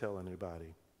afraid to tell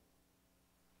anybody.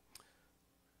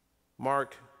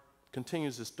 Mark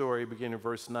continues the story beginning in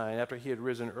verse 9. After he had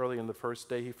risen early in the first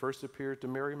day, he first appeared to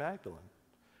Mary Magdalene,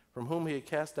 from whom he had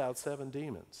cast out 7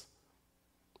 demons.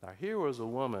 Now here was a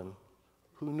woman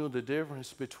who knew the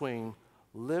difference between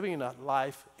living a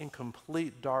life in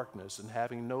complete darkness and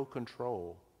having no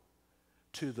control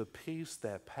to the peace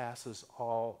that passes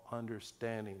all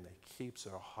understanding that keeps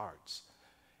our hearts.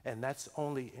 And that's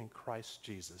only in Christ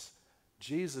Jesus.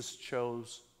 Jesus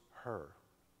chose her.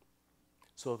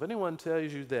 So if anyone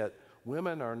tells you that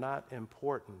women are not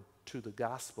important to the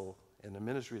gospel and the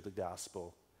ministry of the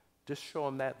gospel, just show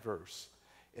them that verse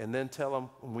and then tell them,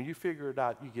 when you figure it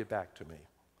out, you get back to me.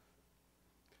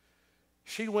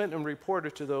 She went and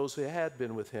reported to those who had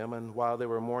been with him, and while they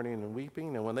were mourning and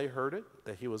weeping, and when they heard it,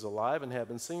 that he was alive and had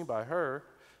been seen by her,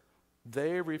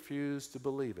 they refused to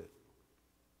believe it.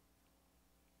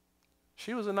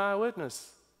 She was an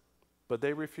eyewitness, but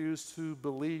they refused to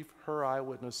believe her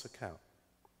eyewitness account.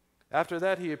 After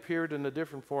that, he appeared in a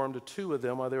different form to 2 of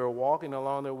them while they were walking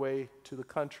along their way to the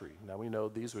country. Now we know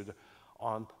these were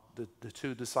on the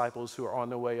two disciples who are on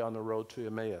their way on the road to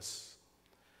Emmaus.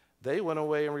 They went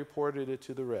away and reported it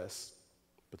to the rest,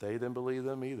 but they didn't believe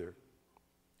them either.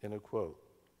 End of quote.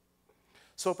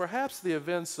 So perhaps the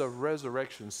events of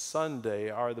Resurrection Sunday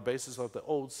are the basis of the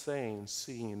old saying,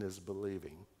 seeing is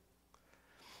believing.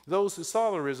 Those who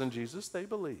saw the risen Jesus, they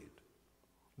believed.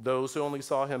 Those who only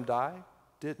saw him die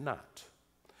did not.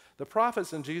 The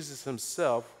prophets and Jesus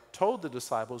himself told the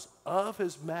disciples of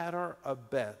his manner of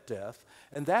death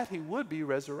and that he would be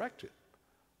resurrected.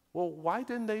 Well, why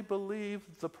didn't they believe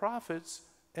the prophets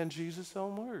and Jesus'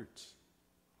 own words?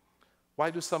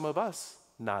 Why do some of us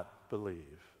not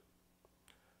believe?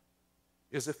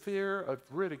 Is it fear of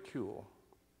ridicule?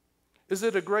 Is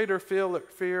it a greater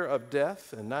fear of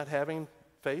death and not having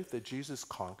faith that Jesus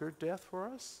conquered death for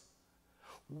us?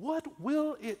 What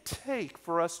will it take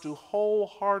for us to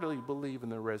wholeheartedly believe in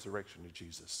the resurrection of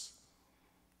Jesus?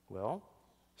 Well,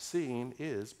 seeing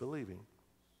is believing.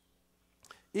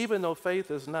 Even though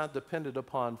faith is not dependent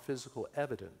upon physical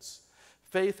evidence,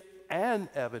 faith and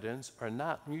evidence are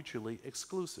not mutually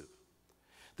exclusive.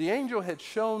 The angel had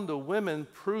shown the women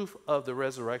proof of the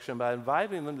resurrection by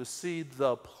inviting them to see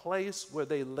the place where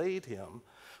they laid him,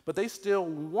 but they still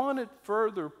wanted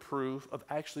further proof of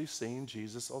actually seeing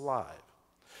Jesus alive.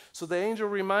 So the angel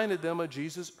reminded them of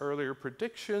Jesus' earlier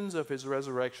predictions of his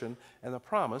resurrection and the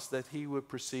promise that he would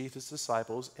precede his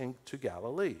disciples into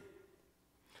Galilee.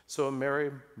 So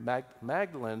Mary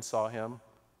Magdalene saw him,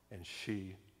 and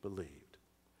she believed.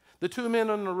 The two men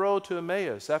on the road to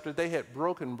Emmaus, after they had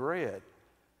broken bread,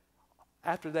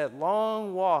 after that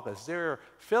long walk, as they're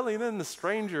filling in the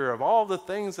stranger of all the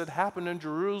things that happened in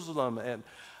Jerusalem, and,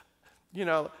 you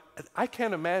know, I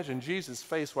can't imagine Jesus'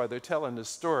 face while they're telling this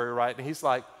story, right? And he's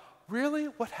like, really?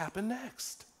 What happened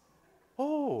next?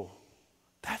 Oh,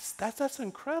 that's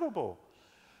incredible.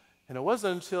 And it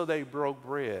wasn't until they broke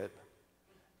bread.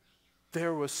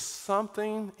 There was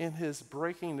something in his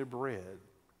breaking the bread.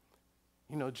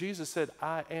 You know, Jesus said,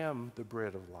 I am the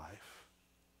bread of life.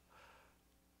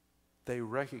 They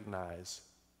recognized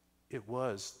it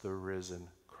was the risen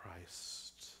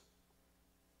Christ.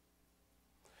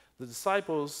 The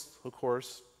disciples, of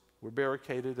course, were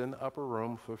barricaded in the upper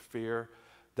room for fear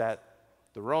that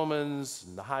the Romans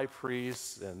and the high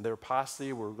priests and their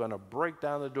posse were going to break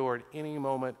down the door at any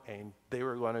moment, and they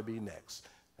were going to be next.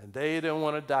 And they didn't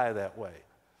want to die that way.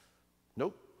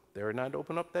 Nope, they were not to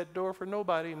open up that door for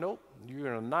nobody. Nope, you're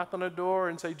going to knock on the door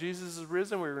and say, Jesus is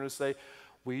risen. We're going to say,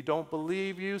 we don't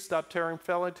believe you. Stop tearing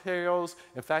fairy tales.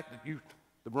 In fact, the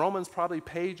Romans probably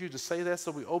paid you to say that,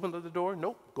 so we opened up the door.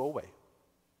 Nope, go away.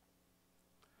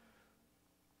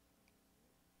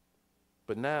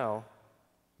 But now,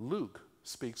 Luke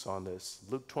speaks on this.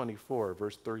 Luke 24,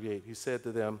 verse 38, he said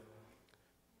to them,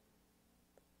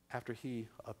 after he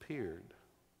appeared.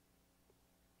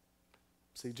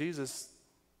 See, Jesus,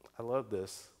 I love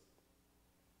this.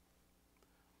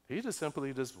 He just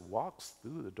simply walks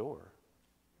through the door.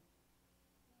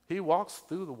 He walks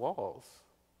through the walls,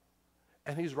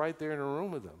 and he's right there in a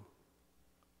room with them.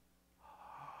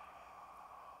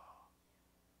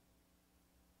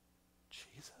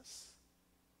 Jesus?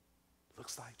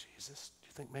 Looks like Jesus. Do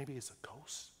you think maybe it's a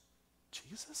ghost?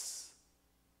 Jesus?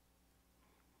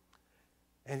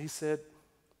 And he said,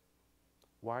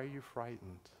 why are you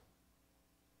frightened?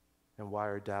 And why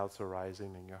are doubts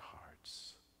arising in your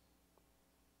hearts?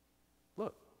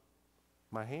 Look,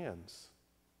 my hands.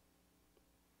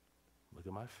 Look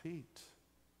at my feet.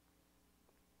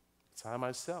 It's I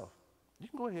myself. You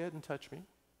can go ahead and touch me.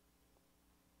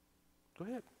 Go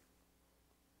ahead.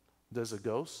 Does a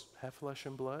ghost have flesh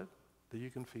and blood that you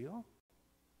can feel?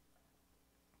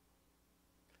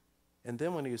 And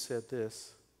then when he said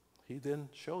this, he then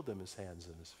showed them his hands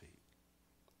and his feet.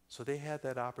 So they had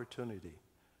that opportunity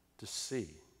to see.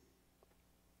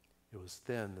 It was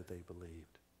then that they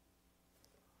believed.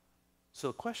 So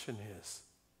the question is,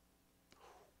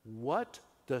 what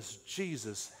does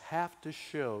Jesus have to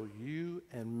show you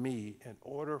and me in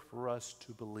order for us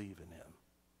to believe in him?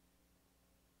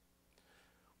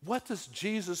 What does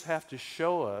Jesus have to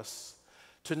show us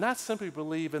to not simply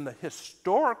believe in the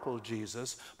historical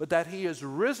Jesus, but that he is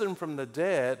risen from the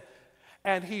dead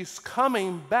and he's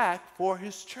coming back for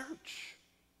his church?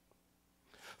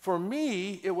 For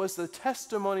me, it was the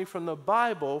testimony from the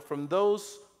Bible from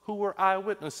those who were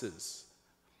eyewitnesses.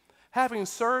 Having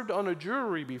served on a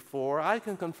jury before, I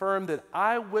can confirm that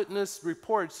eyewitness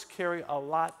reports carry a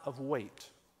lot of weight.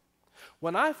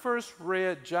 When I first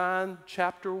read John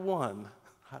chapter 1,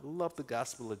 I love the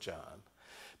Gospel of John,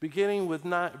 beginning with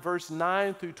verse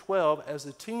 9 through 12 as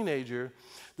a teenager,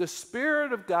 the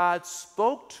Spirit of God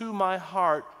spoke to my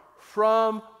heart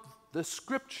from the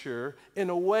scripture in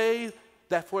a way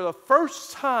that for the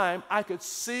first time I could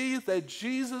see that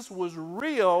Jesus was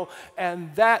real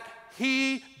and that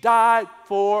he died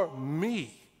for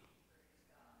me.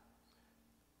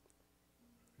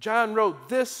 John wrote,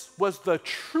 "This was the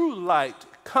true light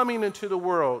coming into the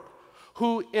world,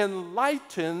 who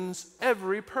enlightens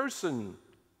every person."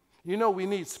 You know we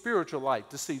need spiritual light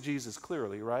to see Jesus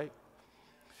clearly, right?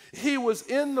 He was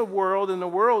in the world, and the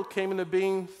world came into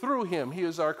being through him. He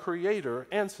is our creator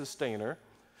and sustainer.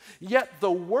 Yet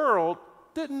the world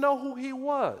didn't know who he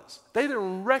was. They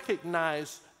didn't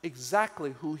recognize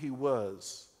exactly who he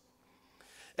was.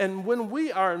 And when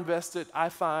we are invested, I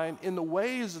find, in the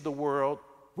ways of the world,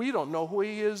 we don't know who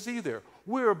he is either.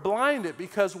 We're blinded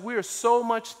because we're so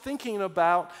much thinking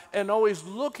about and always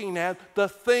looking at the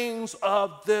things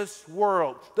of this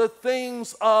world, the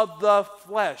things of the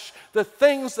flesh, the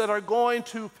things that are going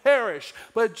to perish.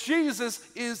 But Jesus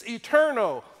is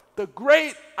eternal, the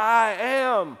great I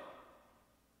am.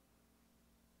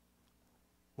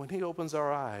 When he opens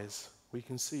our eyes, we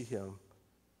can see him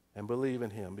and believe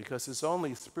in him, because it's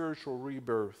only spiritual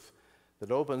rebirth that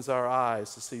opens our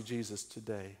eyes to see Jesus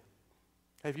today.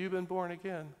 Have you been born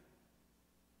again?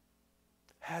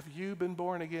 Have you been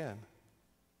born again?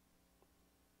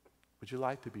 Would you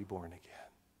like to be born again?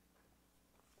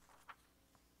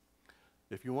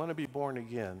 If you want to be born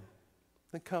again,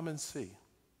 then come and see.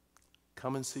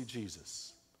 Come and see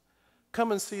Jesus.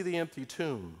 Come and see the empty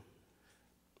tomb.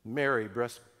 Mary,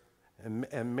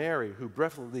 Mary, who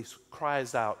breathlessly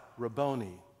cries out,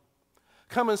 "Rabboni."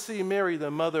 Come and see Mary,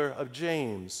 the mother of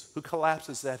James, who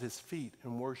collapses at his feet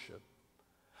in worship.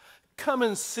 Come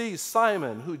and see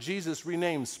Simon, who Jesus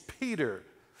renames Peter,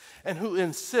 and who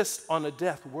insists on a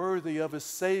death worthy of his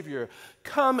Savior.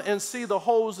 Come and see the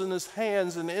holes in his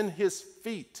hands and in his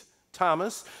feet,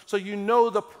 Thomas, so you know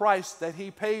the price that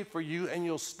he paid for you and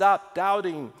you'll stop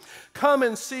doubting. Come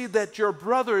and see that your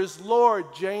brother is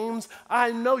Lord, James.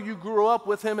 I know you grew up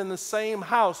with him in the same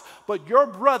house, but your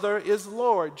brother is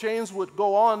Lord. James would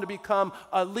go on to become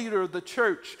a leader of the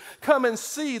church. Come and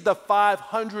see the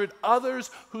 500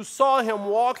 others who saw him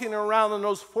walking around in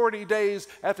those 40 days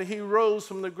after he rose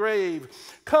from the grave.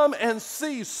 Come and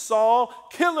see Saul,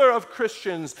 killer of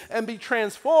Christians, and be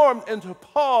transformed into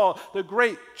Paul, the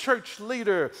great church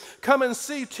leader. Come and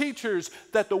see, teachers,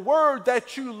 that the word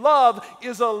that you love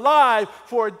is alive,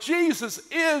 for Jesus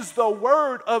is the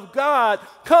word of God.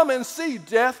 Come and see,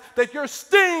 death, that your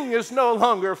sting is no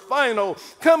longer final.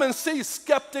 Come and see,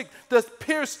 skeptic, the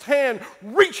pierced hand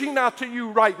reaching out to you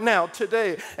right now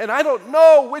today. And I don't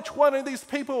know which one of these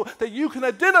people that you can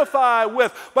identify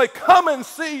with, but come and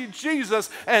see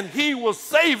Jesus and he will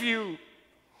save you.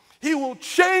 He will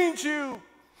change you.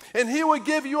 And he will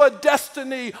give you a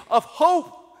destiny of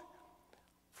hope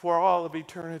for all of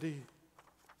eternity.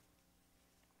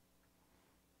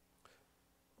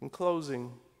 In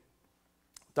closing,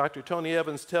 Dr. Tony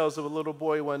Evans tells of a little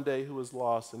boy one day who was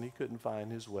lost and he couldn't find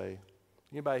his way.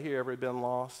 Anybody here ever been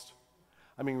lost?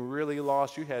 I mean, really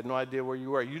lost? You had no idea where you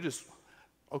were. You just,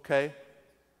 okay.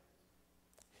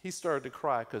 He started to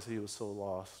cry because he was so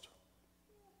lost.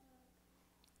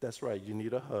 That's right. You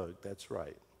need a hug. That's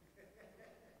right.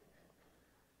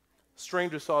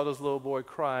 Stranger saw this little boy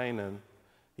crying, and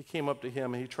he came up to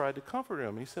him and he tried to comfort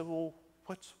him. He said, "Well,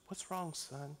 what's wrong,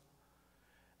 son?" And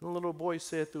the little boy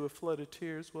said through a flood of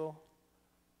tears, "Well,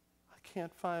 I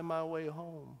can't find my way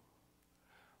home."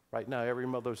 Right now, every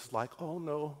mother's like, "Oh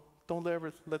no, don't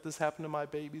ever let this happen to my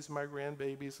babies, my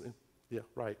grandbabies." And, yeah,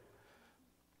 right.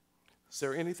 "Is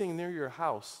there anything near your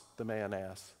house," the man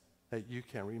asked, "that you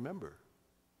can remember?"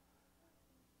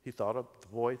 The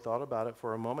boy thought about it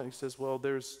for a moment. He says, "Well,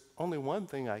 there's only one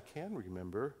thing I can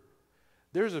remember.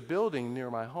 There's a building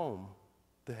near my home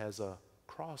that has a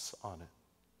cross on it."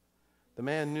 The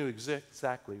man knew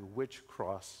exactly which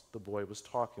cross the boy was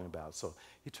talking about. So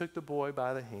he took the boy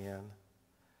by the hand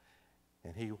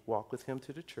and he walked with him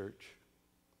to the church.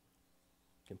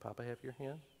 Can Papa have your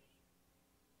hand?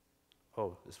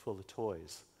 Oh, it's full of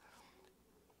toys.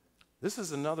 This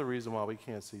is another reason why we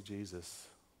can't see Jesus.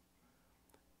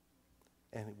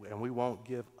 And we won't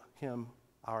give him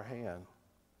our hand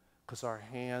because our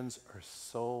hands are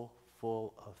so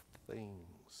full of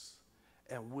things.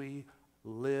 And we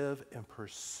live in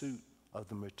pursuit of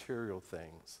the material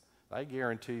things. I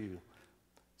guarantee you,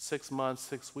 6 months,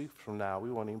 6 weeks from now,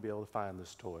 we won't even be able to find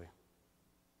this toy.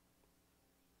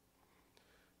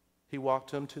 He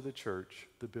walked him to the church,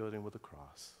 the building with the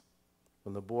cross.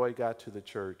 When the boy got to the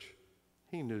church,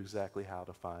 he knew exactly how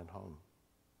to find home.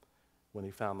 When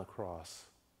he found the cross,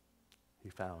 he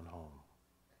found home.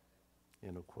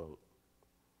 End of quote.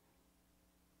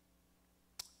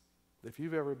 If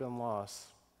you've ever been lost,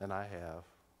 and I have,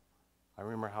 I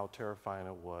remember how terrifying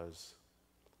it was.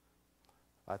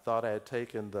 I thought I had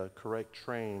taken the correct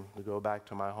train to go back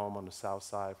to my home on the south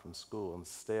side from school.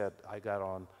 Instead, I got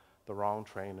on the wrong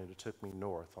train and it took me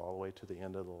north all the way to the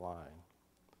end of the line.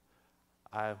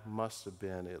 I must have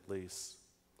been at least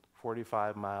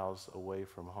 45 miles away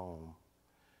from home,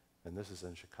 and this is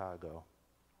in Chicago.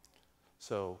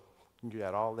 So you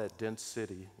got all that dense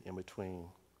city in between,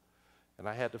 and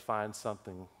I had to find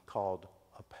something called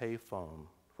a payphone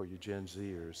for you Gen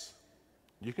Zers.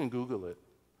 You can Google it,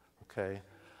 okay?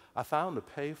 I found a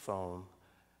payphone,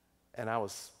 and I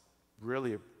was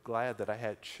really glad that I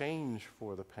had change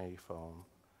for the payphone.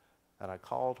 And I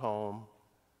called home.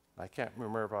 I can't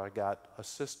remember if I got a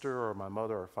sister or my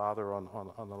mother or father on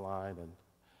the line, and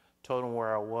told them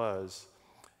where I was.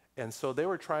 And so they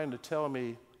were trying to tell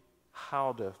me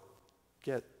how to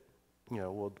get,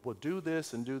 we'll do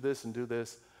this and do this and do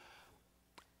this.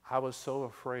 I was so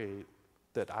afraid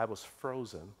that I was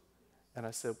frozen. And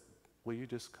I said, will you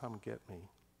just come get me?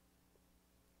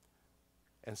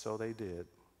 And so they did.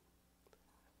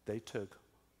 They took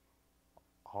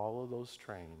all of those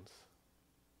trains.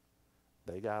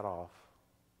 They got off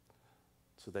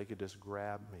so they could just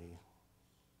grab me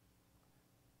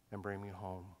and bring me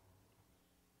home.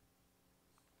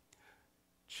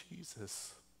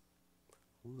 Jesus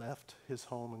left his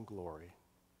home in glory.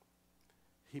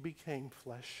 He became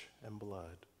flesh and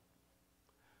blood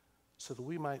so that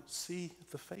we might see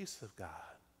the face of God,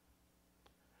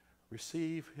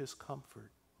 receive his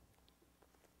comfort,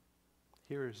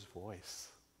 hear his voice,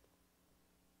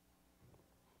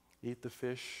 eat the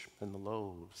fish and the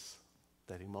loaves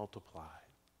that he multiplied.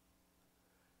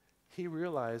 He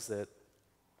realized that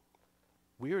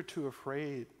we are too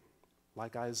afraid,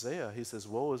 like Isaiah. He says,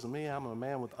 woe is me, I'm a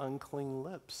man with unclean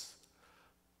lips.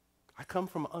 I come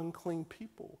from unclean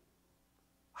people.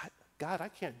 God, I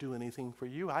can't do anything for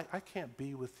you. I can't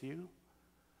be with you.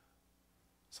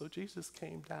 So Jesus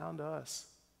came down to us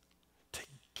to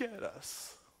get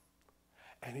us.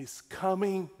 And he's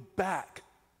coming back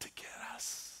to get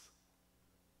us.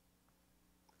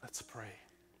 Let's pray.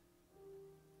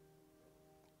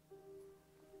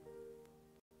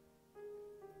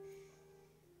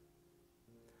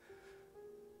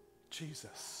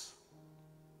 Jesus,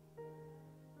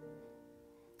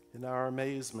 in our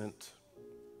amazement,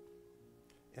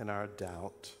 in our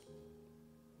doubt,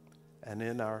 and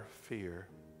in our fear,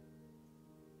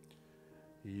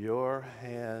 your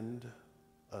hand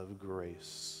of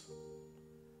grace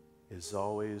is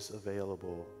always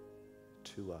available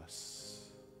to us.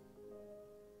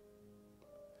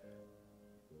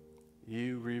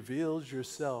 You revealed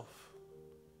yourself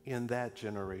in that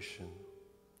generation.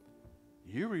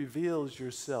 You revealed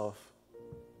yourself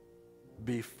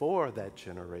before that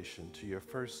generation to your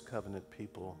first covenant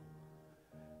people,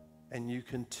 and you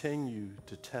continue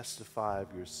to testify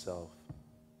of yourself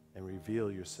and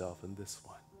reveal yourself in this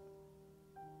one.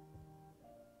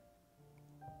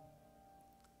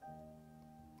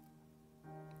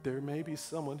 There may be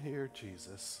someone here,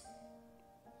 Jesus.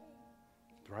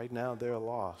 Right now they're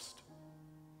lost.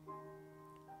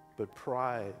 But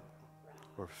pride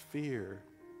or fear,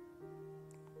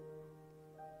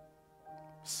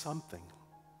 something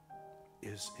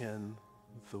is in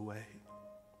the way.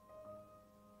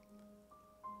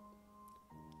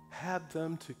 Have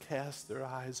them to cast their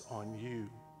eyes on you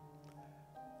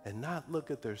and not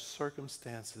look at their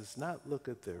circumstances, not look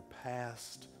at their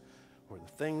past or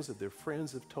the things that their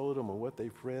friends have told them or what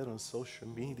they've read on social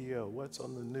media or what's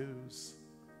on the news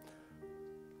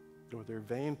or their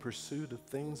vain pursuit of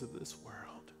things of this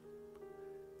world.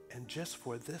 And just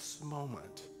for this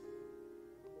moment,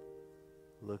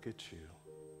 look at you,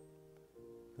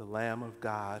 the Lamb of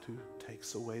God who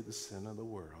takes away the sin of the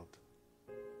world,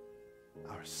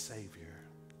 our Savior.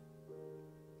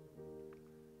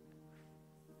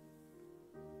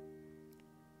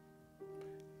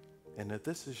 And if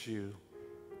this is you,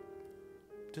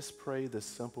 just pray this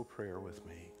simple prayer with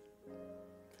me.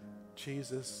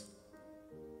 Jesus,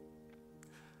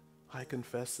 I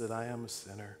confess that I am a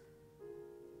sinner.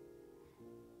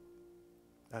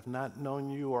 I've not known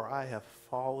you, or I have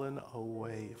fallen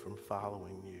away from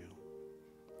following you.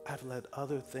 I've let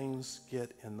other things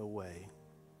get in the way.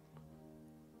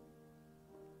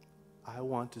 I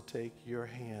want to take your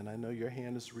hand. I know your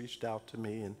hand has reached out to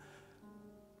me, and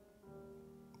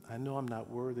I know I'm not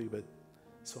worthy, but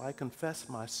so I confess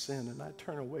my sin and I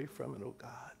turn away from it, oh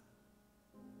God.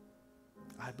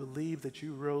 I believe that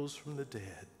you rose from the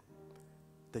dead,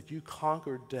 that you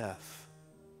conquered death,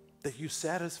 that you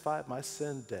satisfied my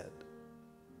sin debt.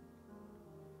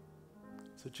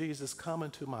 So Jesus, come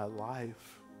into my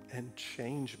life and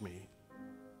change me.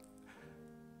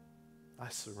 I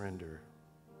surrender.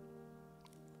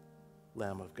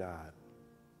 Lamb of God,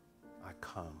 I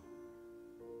come.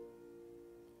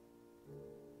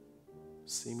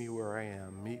 See me where I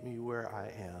am. Meet me where I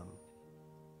am.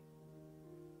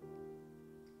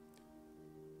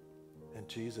 And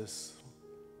Jesus,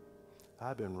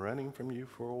 I've been running from you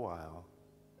for a while.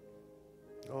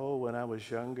 Oh, when I was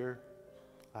younger,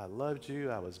 I loved you.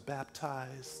 I was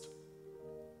baptized.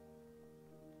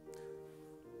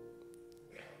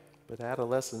 But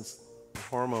adolescence,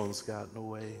 hormones got in the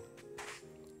way.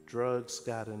 Drugs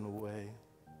got in the way.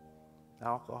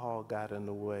 Alcohol got in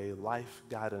the way. Life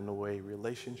got in the way.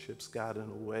 Relationships got in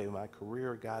the way. My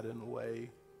career got in the way.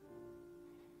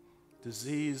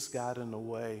 Disease got in the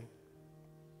way.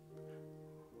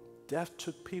 Death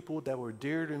took people that were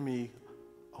dear to me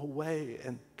away,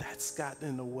 and that's gotten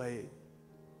in the way.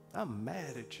 I'm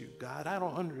mad at you, God. I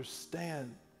don't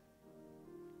understand.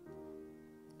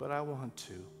 But I want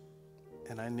to,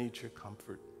 and I need your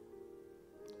comfort.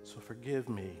 So forgive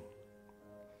me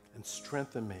and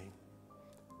strengthen me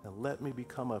and let me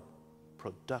become a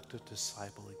productive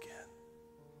disciple again.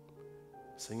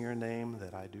 It's in your name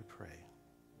that I do pray.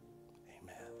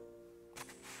 Amen.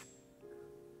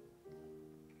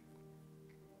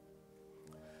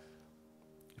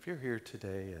 If you're here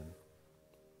today and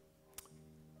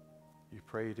you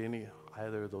prayed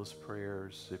either of those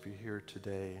prayers, if you're here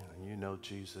today and you know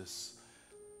Jesus,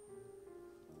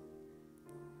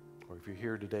 or if you're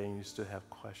here today and you still have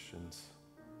questions,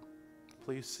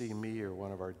 please see me or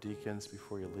one of our deacons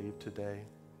before you leave today,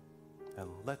 and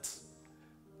let's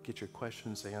get your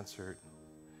questions answered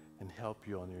and help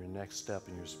you on your next step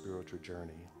in your spiritual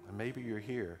journey. And maybe you're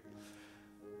here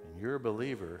and you're a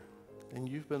believer and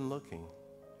you've been looking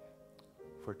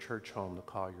for a church home to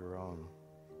call your own.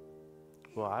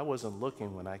 Well, I wasn't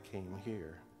looking when I came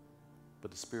here,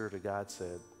 but the Spirit of God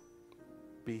said,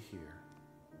 be here,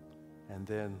 and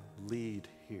then lead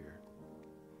here.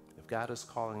 If God is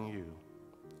calling you,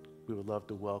 we would love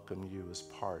to welcome you as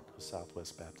part of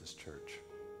Southwest Baptist Church.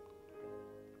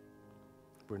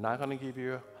 We're not going to give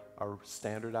you a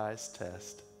standardized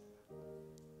test.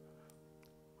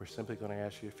 We're simply going to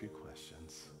ask you a few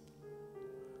questions,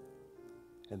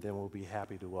 and then we'll be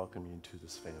happy to welcome you into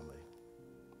this family.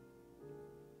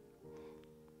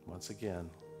 Once again,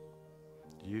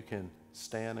 you can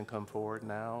stand and come forward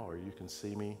now, or you can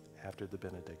see me after the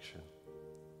benediction.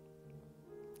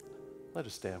 Let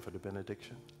us stand for the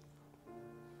benediction.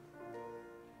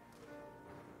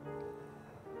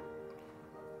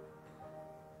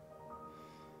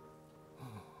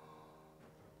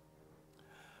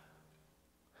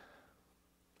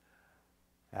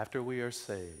 After we are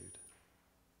saved,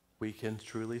 we can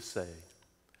truly say,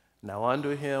 now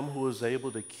unto him who is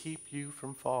able to keep you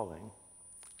from falling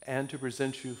and to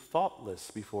present you faultless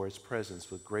before his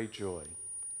presence with great joy,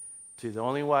 to the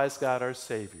only wise God our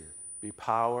Savior, be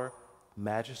power,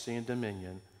 majesty, and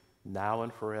dominion, now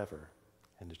and forever.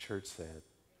 And the church said,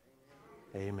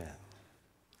 amen.